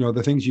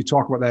 the things you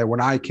talk about there, when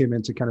I came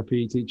into kind of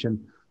PE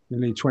teaching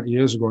nearly 20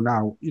 years ago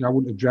now, I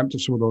wouldn't have dreamt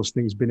of some of those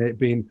things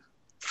being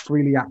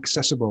freely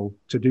accessible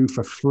to do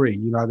for free.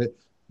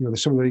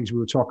 There's some of the things we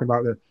were talking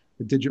about,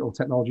 the digital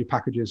technology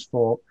packages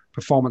for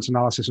performance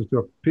analysis and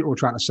stuff. People were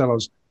trying to sell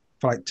us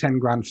for like 10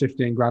 grand,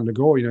 15 grand a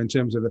go, in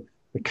terms of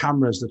the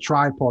cameras, the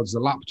tripods, the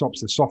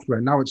laptops, the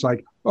software. Now it's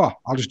like, oh,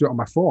 I'll just do it on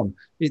my phone.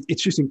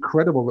 It's just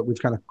incredible that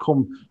we've kind of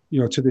come,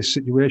 to this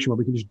situation where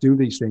we can just do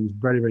these things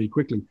very, very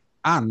quickly.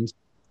 And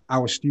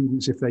our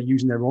students, if they're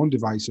using their own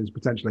devices,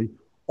 potentially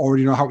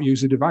already know how to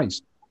use the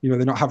device. They're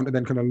not having to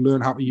then kind of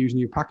learn how to use a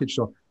new package.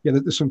 So yeah,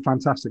 there's some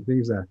fantastic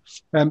things there.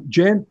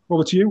 Jayne,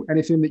 over to you.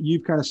 Anything that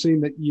you've kind of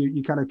seen that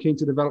you kind of keen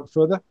to develop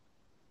further?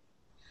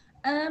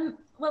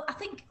 Well, I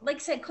think, like I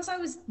said, because I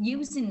was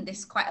using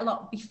this quite a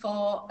lot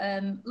before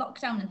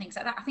lockdown and things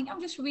like that, I think I'm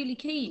just really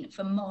keen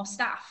for more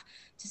staff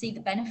to see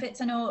the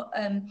benefits. I know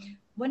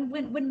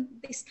when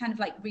this kind of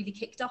like really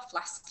kicked off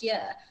last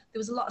year, there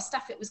was a lot of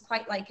stuff. It was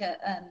quite like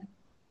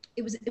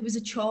it was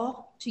a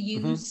chore to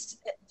use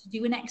to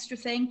do an extra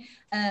thing,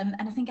 and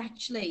I think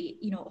actually,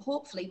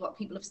 hopefully what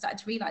people have started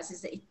to realize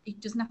is that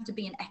it doesn't have to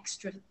be an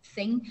extra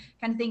thing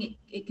kind of thing.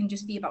 It can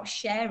just be about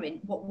sharing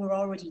what we're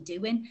already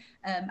doing.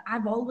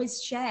 I've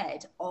always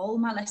shared all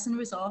my lesson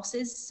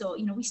resources, so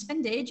we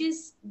spend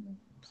ages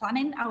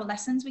planning our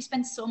lessons. We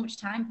spend so much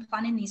time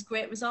planning these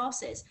great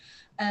resources,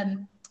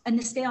 and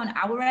they stay on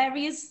our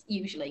areas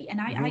usually,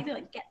 and I feel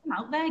like get them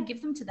out there, give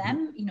them to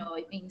them.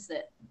 It means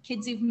that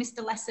kids who've missed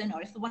a lesson,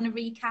 or if they want to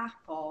recap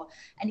or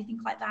anything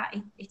like that,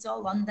 it's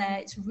all on there.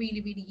 It's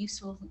really, really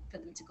useful for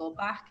them to go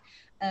back.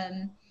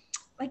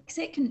 Like I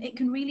say, it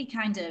can really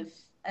kind of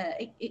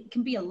it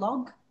can be a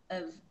log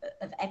of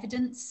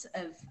evidence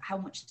of how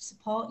much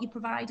support you're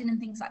providing and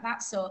things like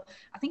that. So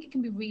I think it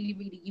can be really,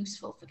 really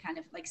useful for kind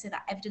of, like I say,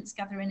 that evidence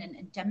gathering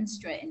and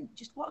demonstrating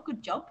just what a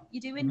good job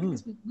you're doing,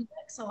 because we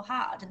work so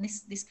hard, and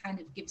this kind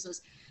of gives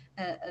us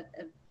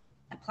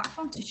a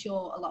platform to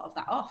show a lot of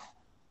that off.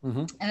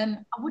 I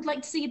would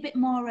like to see a bit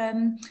more,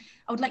 I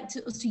would like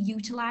us to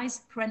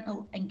utilise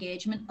parental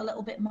engagement a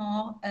little bit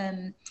more.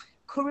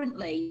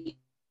 Currently,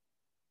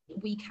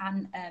 we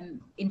can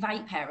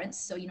invite parents.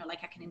 So, you know,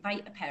 like I can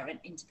invite a parent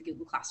into the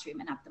Google Classroom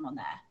and add them on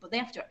there, but they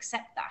have to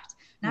accept that.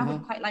 Now, I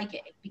would quite like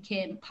it. It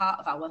became part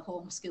of our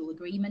homeschool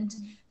agreement,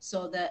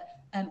 so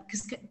that,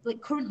 because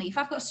like currently, if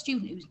I've got a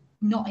student who's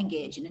not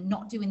engaging and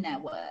not doing their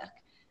work,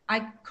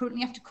 I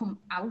currently have to come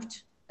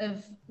out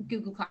of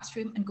Google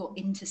Classroom and go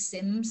into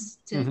Sims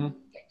to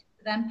get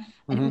to them.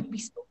 And it would be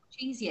so much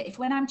easier if,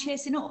 when I'm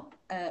chasing up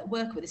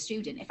work with a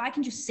student, if I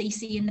can just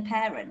CC in the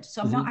parent,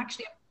 so I'm not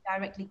actually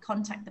directly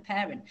contact the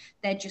parent,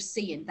 they're just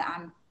seeing that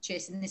I'm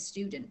chasing this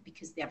student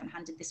because they haven't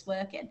handed this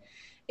work in.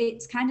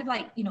 It's kind of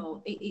like, you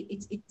know,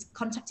 it's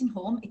contacting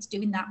home, it's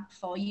doing that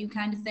for you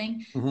kind of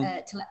thing, to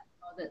let them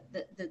know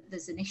that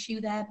there's an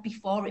issue there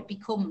before it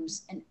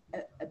becomes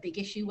a big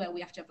issue where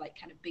we have to have like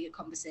kind of bigger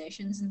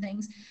conversations and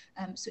things.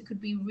 So it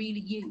could be really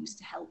used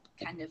to help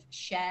kind of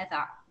share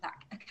that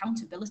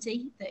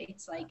accountability, that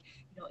it's like,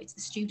 you know, it's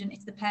the student,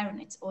 it's the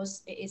parent, it's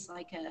us, it is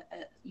like a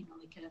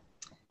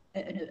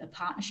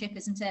partnership,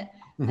 isn't it?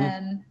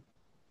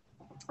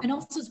 And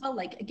also as well,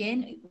 like,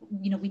 again,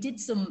 you know, we did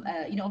some,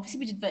 you know, obviously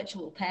we did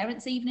virtual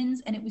parents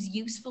evenings, and it was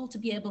useful to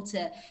be able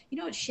to, you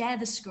know, share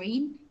the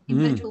screen in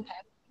virtual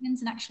parents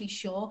evenings and actually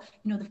show,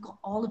 you know, they've got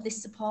all of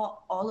this support,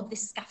 all of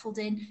this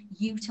scaffolding,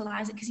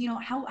 utilize it. Because, you know,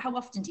 how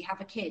often do you have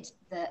a kid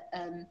that,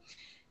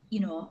 you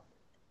know,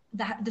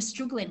 that they're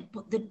struggling,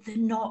 but they're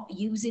not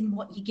using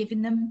what you're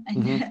giving them,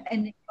 and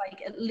and it's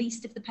like, at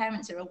least if the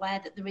parents are aware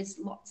that there is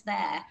lots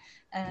there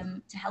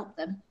to help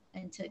them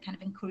and to kind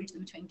of encourage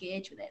them to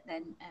engage with it,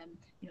 then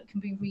you know, it can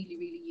be really,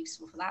 really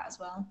useful for that as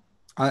well.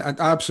 I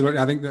absolutely.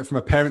 I think that from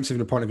a parent's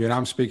even point of view, and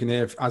I'm speaking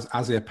here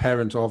as a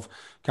parent of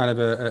kind of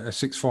a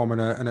sixth form and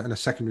a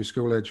secondary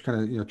school age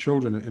kind of, you know,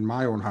 children in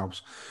my own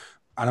house,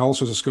 and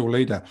also as a school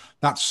leader,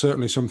 that's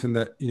certainly something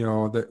that, you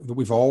know, that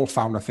we've all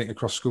found, I think,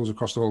 across schools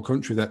across the whole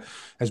country, that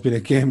has been a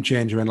game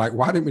changer. And like,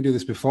 why didn't we do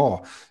this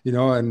before? You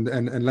know,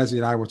 and Lesley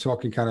and I were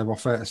talking kind of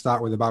off air to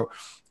start with about,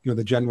 you know,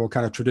 the general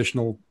kind of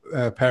traditional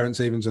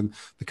parents' evenings, and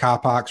the car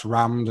park's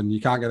rammed and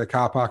you can't get a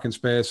car parking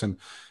space, and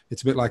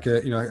it's a bit like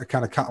a, you know, a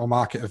kind of cattle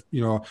market of,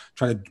 you know,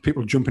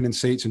 people jumping in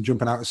seats and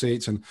jumping out of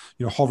seats, and,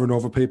 you know, hovering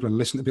over people and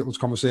listening to people's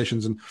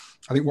conversations. And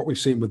I think what we've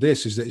seen with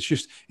this is that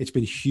it's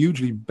been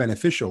hugely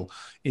beneficial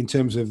in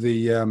terms of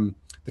the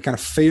kind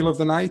of feel of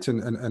the night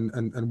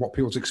and what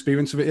people's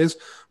experience of it is.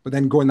 But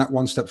then going that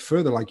one step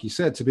further, like you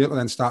said, to be able to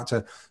then start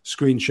to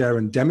screen share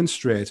and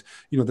demonstrate,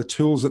 you know, the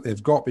tools that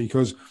they've got,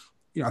 because,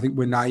 you know, I think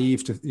we're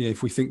naive to, you know,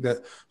 if we think that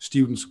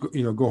students,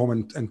 you know, go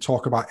home and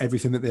talk about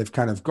everything that they've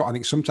kind of got. I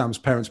think sometimes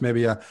parents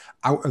maybe are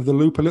out of the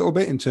loop a little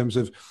bit in terms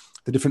of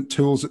the different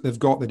tools that they've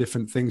got, the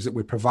different things that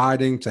we're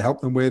providing to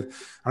help them with.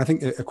 And I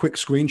think a quick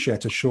screen share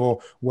to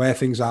show where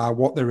things are,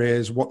 what there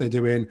is, what they're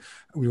doing,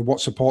 you know, what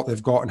support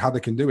they've got and how they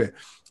can do it,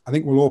 I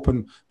think will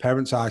open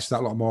parents' eyes to that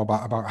a lot more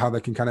about how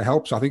they can kind of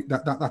help. So I think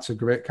that's a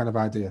great kind of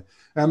idea.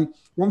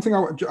 One thing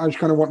I just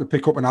kind of want to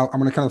pick up, and I'm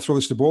going to kind of throw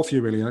this to both of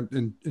you really,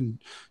 and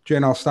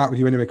Jayne, I'll start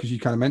with you anyway, because you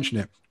kind of mentioned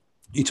it.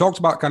 You talked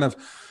about kind of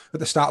at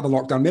the start of the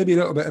lockdown, maybe a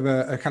little bit of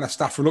a kind of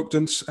staff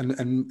reluctance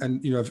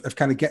and you know, of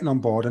kind of getting on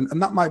board.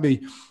 And that might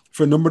be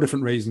for a number of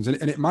different reasons.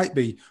 And it might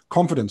be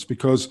confidence,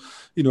 because,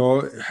 you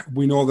know,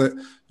 we know that,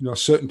 you know,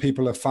 certain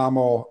people are far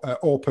more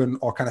open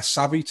or kind of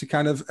savvy to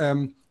kind of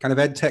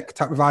ed tech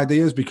type of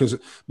ideas, because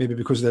of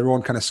their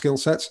own kind of skill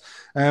sets.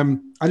 I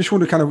just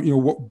wonder kind of, you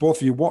know,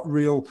 both of you,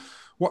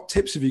 what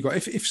tips have you got?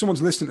 If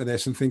someone's listening to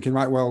this and thinking,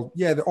 right, well,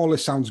 yeah, all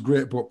this sounds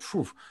great, but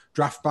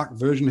draft back,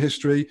 version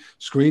history,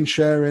 screen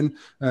sharing,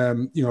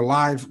 you know,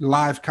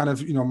 live kind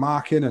of, you know,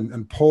 marking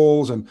and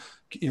polls, and,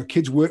 you know,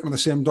 kids working on the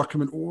same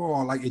document.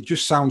 Oh, like, it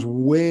just sounds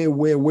way,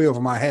 way, way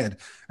over my head,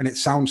 and it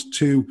sounds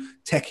too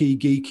techie,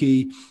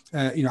 geeky.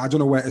 You know, I don't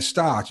know where to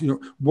start. You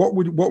know, what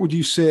would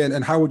you say,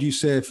 and how would you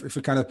say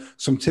for kind of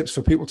some tips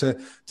for people to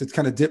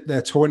kind of dip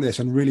their toe in this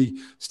and really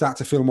start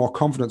to feel more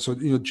confident? So,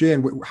 you know,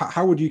 Jayne,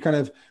 how would you kind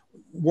of,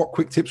 what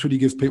quick tips would you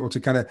give people to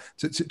kind of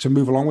to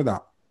move along with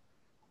that?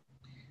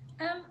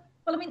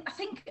 Well, I mean, I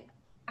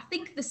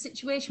think the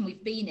situation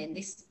we've been in,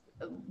 this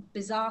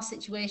bizarre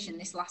situation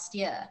this last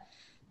year,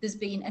 there's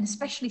been, and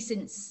especially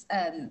since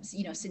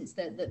you know, since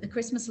the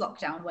Christmas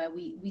lockdown, where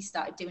we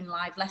started doing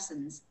live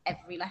lessons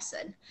every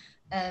lesson,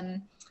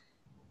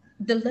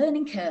 the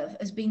learning curve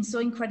has been so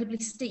incredibly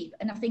steep.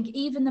 And I think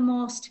even the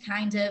most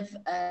kind of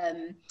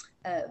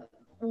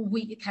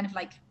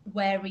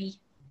wary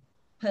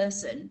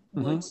person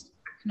would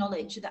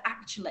acknowledge that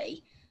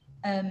actually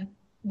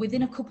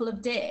within a couple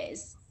of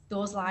days,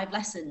 those live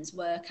lessons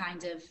were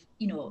kind of,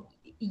 you know,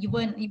 you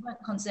weren't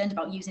concerned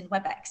about using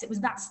WebEx. It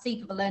was that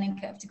steep of a learning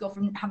curve to go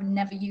from having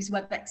never used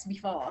WebEx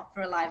before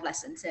for a live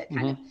lesson to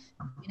kind of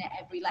doing it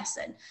every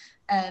lesson.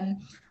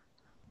 And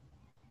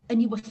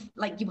you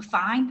were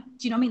fine.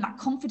 Do you know what I mean? That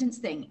confidence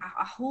thing.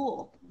 I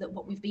hope that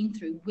what we've been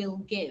through will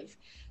give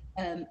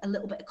a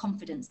little bit of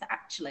confidence that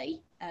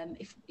actually,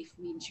 if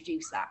we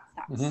introduce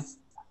that's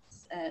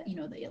you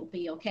know, that it'll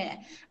be okay.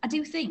 I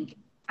do think,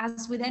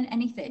 as with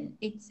anything,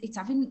 it's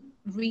having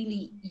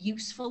really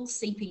useful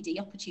CPD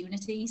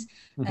opportunities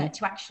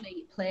to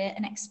actually play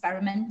and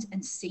experiment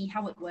and see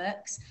how it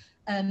works.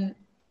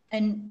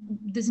 And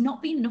there's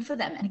not been enough of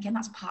them. And again,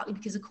 that's partly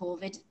because of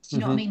COVID. Do you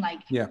know what I mean?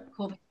 Like,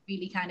 COVID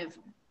really kind of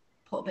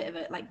put a bit of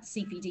a, like,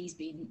 CPD's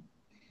been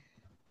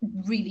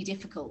really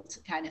difficult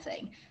kind of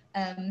thing.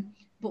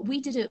 But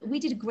we did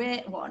a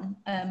great one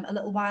a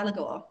little while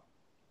ago,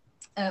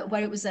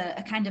 where it was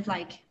a kind of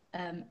like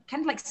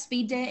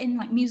speed dating,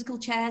 like musical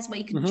chairs, where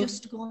you could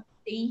just go and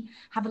see,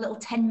 have a little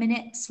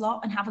 10-minute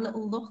slot and have a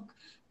little look,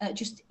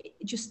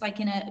 just like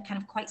in a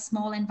kind of quite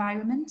small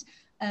environment,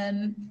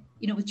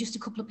 you know, with just a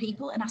couple of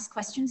people, and ask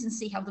questions and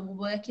see how they were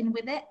working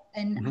with it.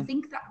 And I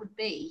think that would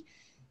be,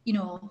 you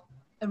know,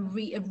 a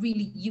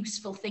really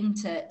useful thing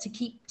to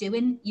keep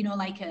doing, you know,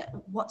 like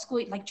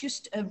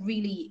just a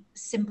really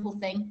simple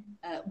thing,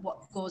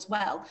 what goes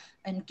well,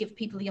 and give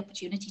people the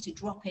opportunity to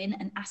drop in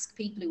and ask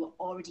people who are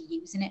already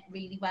using it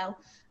really well.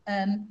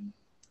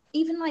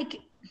 Even like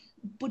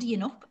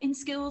buddying up in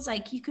schools,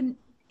 like you can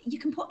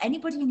put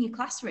anybody in your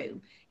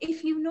classroom.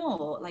 If you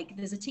know, like,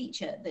 there's a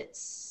teacher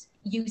that's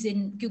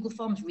using Google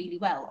Forms really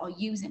well, or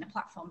using a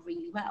platform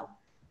really well,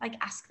 like,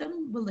 ask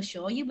them, will they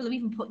show you? Will they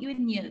even put you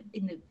in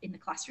the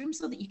classroom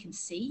so that you can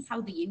see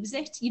how they use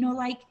it? You know,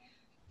 like,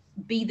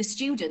 be the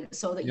student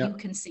so that you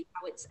can see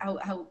how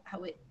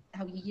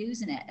you're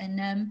using it.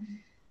 And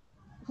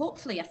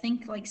hopefully, I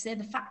think, like, say,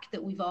 the fact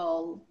that we've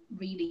all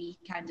really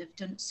kind of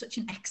done such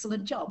an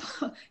excellent job,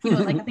 you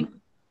know, like, I think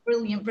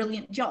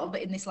brilliant job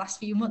in this last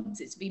few months.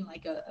 It's been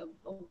like a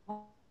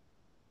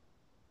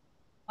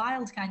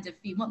wild kind of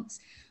few months,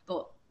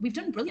 but we've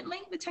done brilliantly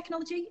with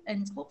technology,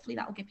 and hopefully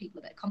that will give people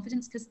a bit of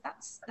confidence, because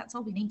that's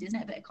all we need, isn't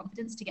it? A bit of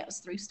confidence to get us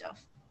through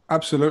stuff.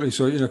 Absolutely.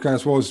 So, you know, kind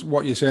of suppose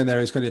what you're saying there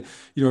is kind of,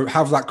 you know,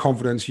 have that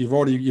confidence. You've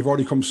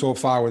already come so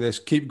far with this,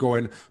 keep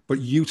going, but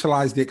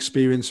utilize the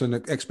experience and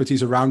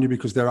expertise around you,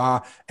 because there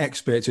are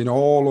experts in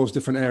all those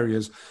different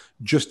areas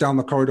just down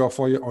the corridor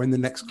for you or in the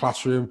next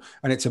classroom.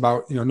 And it's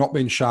about, you know, not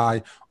being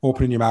shy,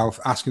 opening your mouth,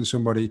 asking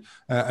somebody,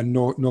 and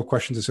no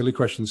questions are silly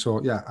questions.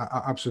 So yeah,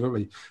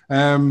 absolutely.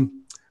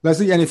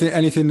 Lesley,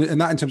 anything in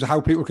that in terms of how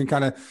people can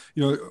kind of,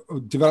 you know,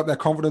 develop their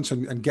confidence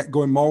and get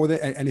going more with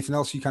it? Anything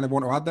else you kind of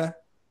want to add there?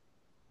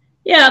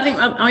 Yeah,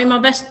 I mean, my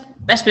best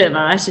bit of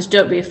advice is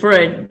don't be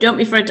afraid. Don't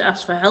be afraid to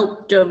ask for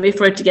help. Don't be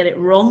afraid to get it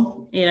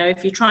wrong. You know,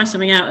 if you try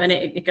something out and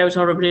it goes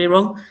horribly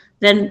wrong,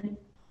 then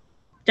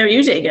don't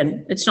use it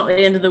again. It's not the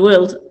end of the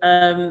world.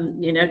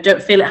 You know,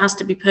 don't feel it has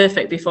to be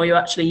perfect before you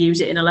actually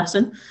use it in a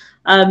lesson.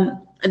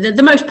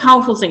 The most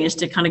powerful thing is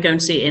to kind of go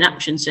and see it in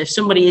action. So if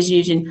somebody is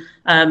using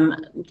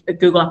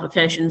Google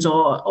applications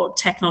or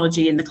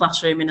technology in the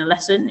classroom in a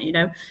lesson, you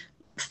know,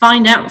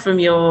 find out from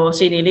your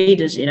senior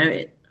leaders, you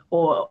know,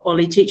 or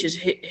lead teachers,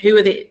 who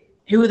are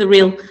the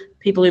real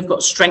people who've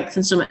got strength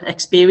and some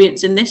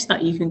experience in this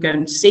that you can go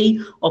and see,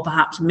 or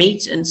perhaps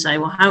meet and say,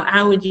 well,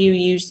 how would you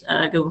use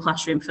Google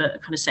Classroom for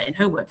kind of setting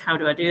homework? How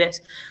do I do this?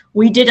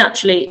 We did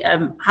actually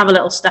have a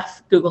little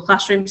staff Google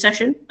Classroom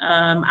session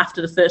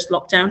after the first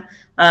lockdown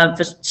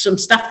for some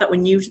staff that were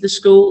new to the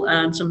school,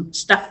 some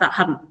staff that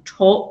hadn't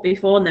taught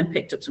before and then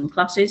picked up some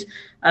classes.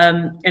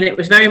 And it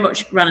was very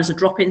much run as a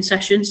drop-in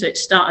session. So it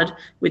started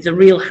with the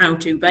real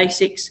how-to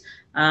basics.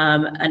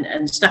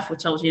 And staff were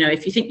told, you know,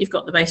 if you think you've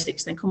got the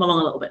basics, then come along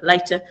a little bit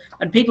later.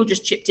 And people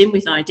just chipped in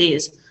with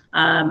ideas.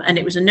 And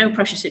it was a no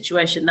pressure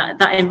situation,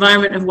 that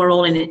environment of we're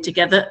all in it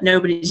together.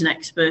 Nobody's an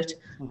expert.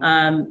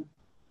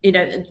 You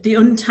know, the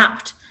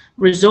untapped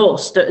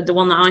resource, the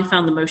one that I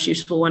found the most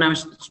useful when I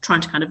was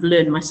trying to kind of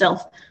learn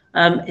myself,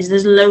 is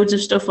there's loads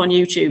of stuff on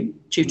YouTube,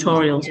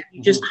 tutorials.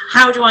 Just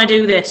how do I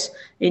do this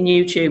in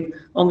YouTube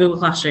on Google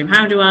Classroom?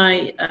 How do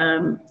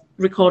I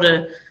record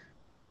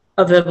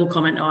a verbal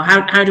comment, or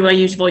how do I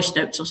use voice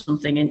notes or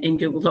something in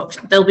Google Docs?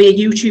 There'll be a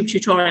YouTube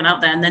tutorial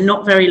out there, and they're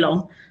not very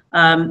long.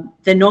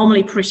 They're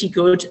normally pretty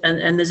good,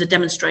 and there's a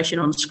demonstration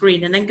on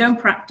screen, and then go and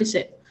practice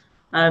it.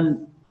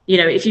 You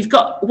know, if you've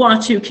got one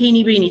or two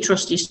keeny-beeny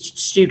trusty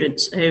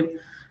students who,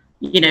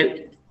 you know,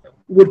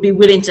 would be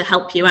willing to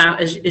help you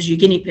out as your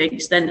guinea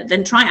pigs,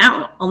 then try it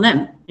out on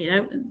them. You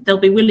know, they'll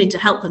be willing to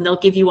help, and they'll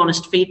give you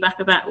honest feedback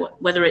about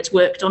whether it's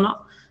worked or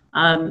not.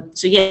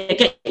 So yeah,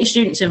 get your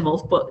students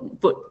involved,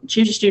 but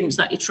choose your students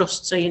that you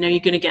trust, so you know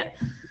you're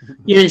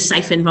in a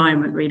safe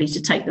environment really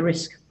to take the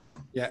risk.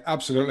 Yeah,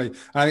 absolutely.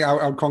 I think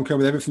I would concur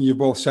with everything you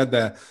both said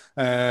there.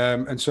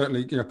 And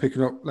certainly, you know,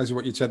 picking up, Lesley,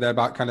 what you said there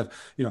about kind of,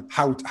 you know,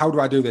 how do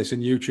I do this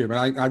in YouTube?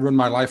 And I run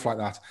my life like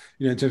that,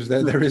 you know, in terms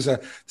of there is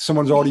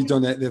someone's already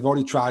done it. They've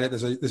already tried it.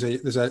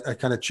 There's a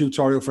kind of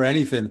tutorial for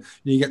anything.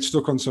 You get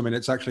stuck on something.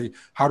 It's actually,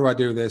 how do I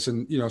do this?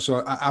 And, you know,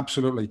 so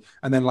absolutely.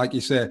 And then, like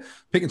you say,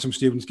 picking some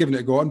students, giving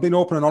it a go and being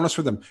open and honest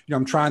with them. You know,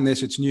 I'm trying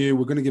this. It's new.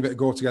 We're going to give it a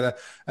go together.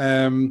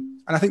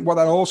 And I think what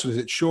that also does,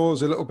 it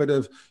shows a little bit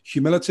of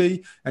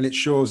humility, and it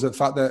shows the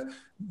fact that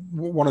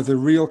one of the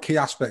real key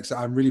aspects that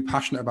I'm really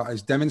passionate about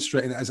is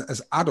demonstrating that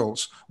as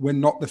adults, we're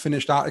not the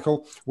finished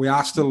article. We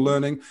are still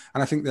learning.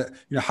 And I think that,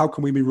 you know, how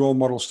can we be role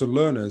models to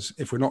learners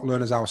if we're not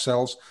learners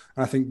ourselves?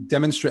 And I think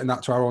demonstrating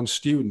that to our own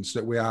students,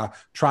 that we are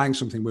trying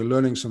something, we're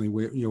learning something,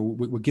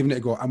 we're giving it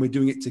a go, and we're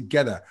doing it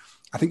together,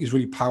 I think is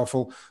really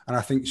powerful. And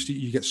I think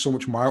you get so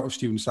much more out of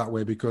students that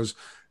way, because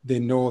they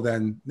know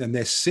then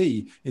they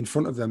see in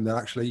front of them that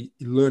actually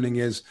learning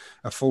is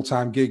a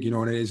full-time gig,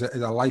 and it is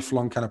a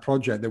lifelong kind of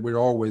project, that we're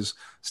always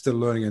still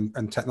learning,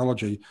 and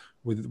technology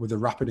with the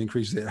rapid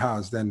increase that it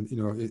has, then,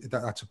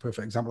 that's a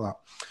perfect example of that.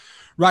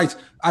 Right.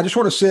 I just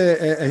want to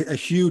say a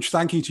huge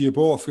thank you to you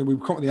both. We've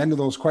come to the end of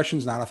those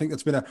questions now. And I think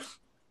it's been a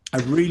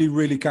really,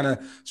 really kind of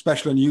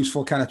special and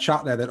useful kind of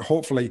chat there, that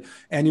hopefully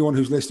anyone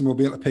who's listening will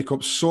be able to pick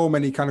up so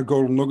many kind of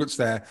golden nuggets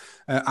there,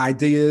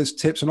 ideas,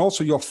 tips, and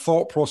also your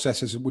thought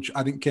processes, which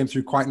I think came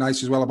through quite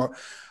nice as well, about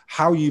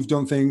how you've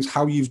done things,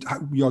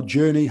 your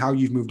journey, how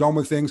you've moved on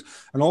with things,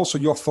 and also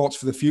your thoughts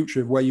for the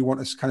future of where you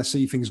want to kind of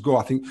see things go.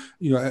 I think,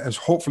 has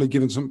hopefully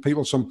given some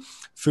people some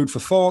food for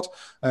thought,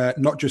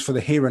 not just for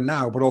the here and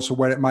now, but also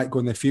where it might go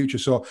in the future.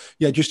 So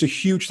yeah, just a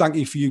huge thank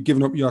you for you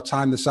giving up your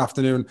time this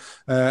afternoon.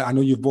 I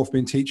know you've both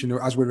been teaching.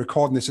 As we're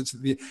recording this, it's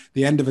the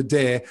end of a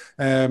day,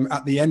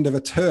 at the end of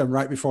a term,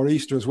 right before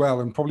Easter as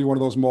well, and probably one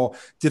of those more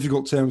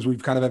difficult terms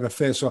we've kind of ever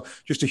faced. So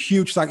just a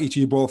huge thank you to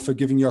you both for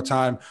giving your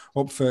time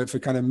up for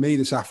kind of me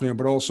this afternoon,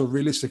 but also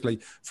realistically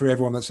for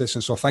everyone that's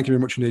listening. So thank you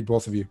very much indeed,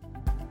 both of you.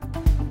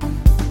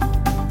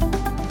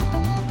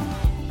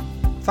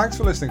 Thanks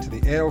for listening to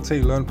the ALT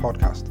Learn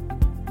podcast.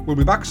 We'll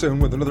be back soon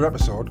with another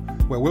episode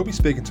where we'll be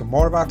speaking to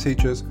more of our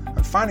teachers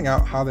and finding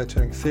out how they're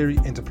turning theory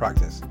into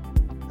practice.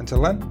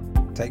 Until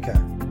then, take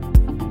care.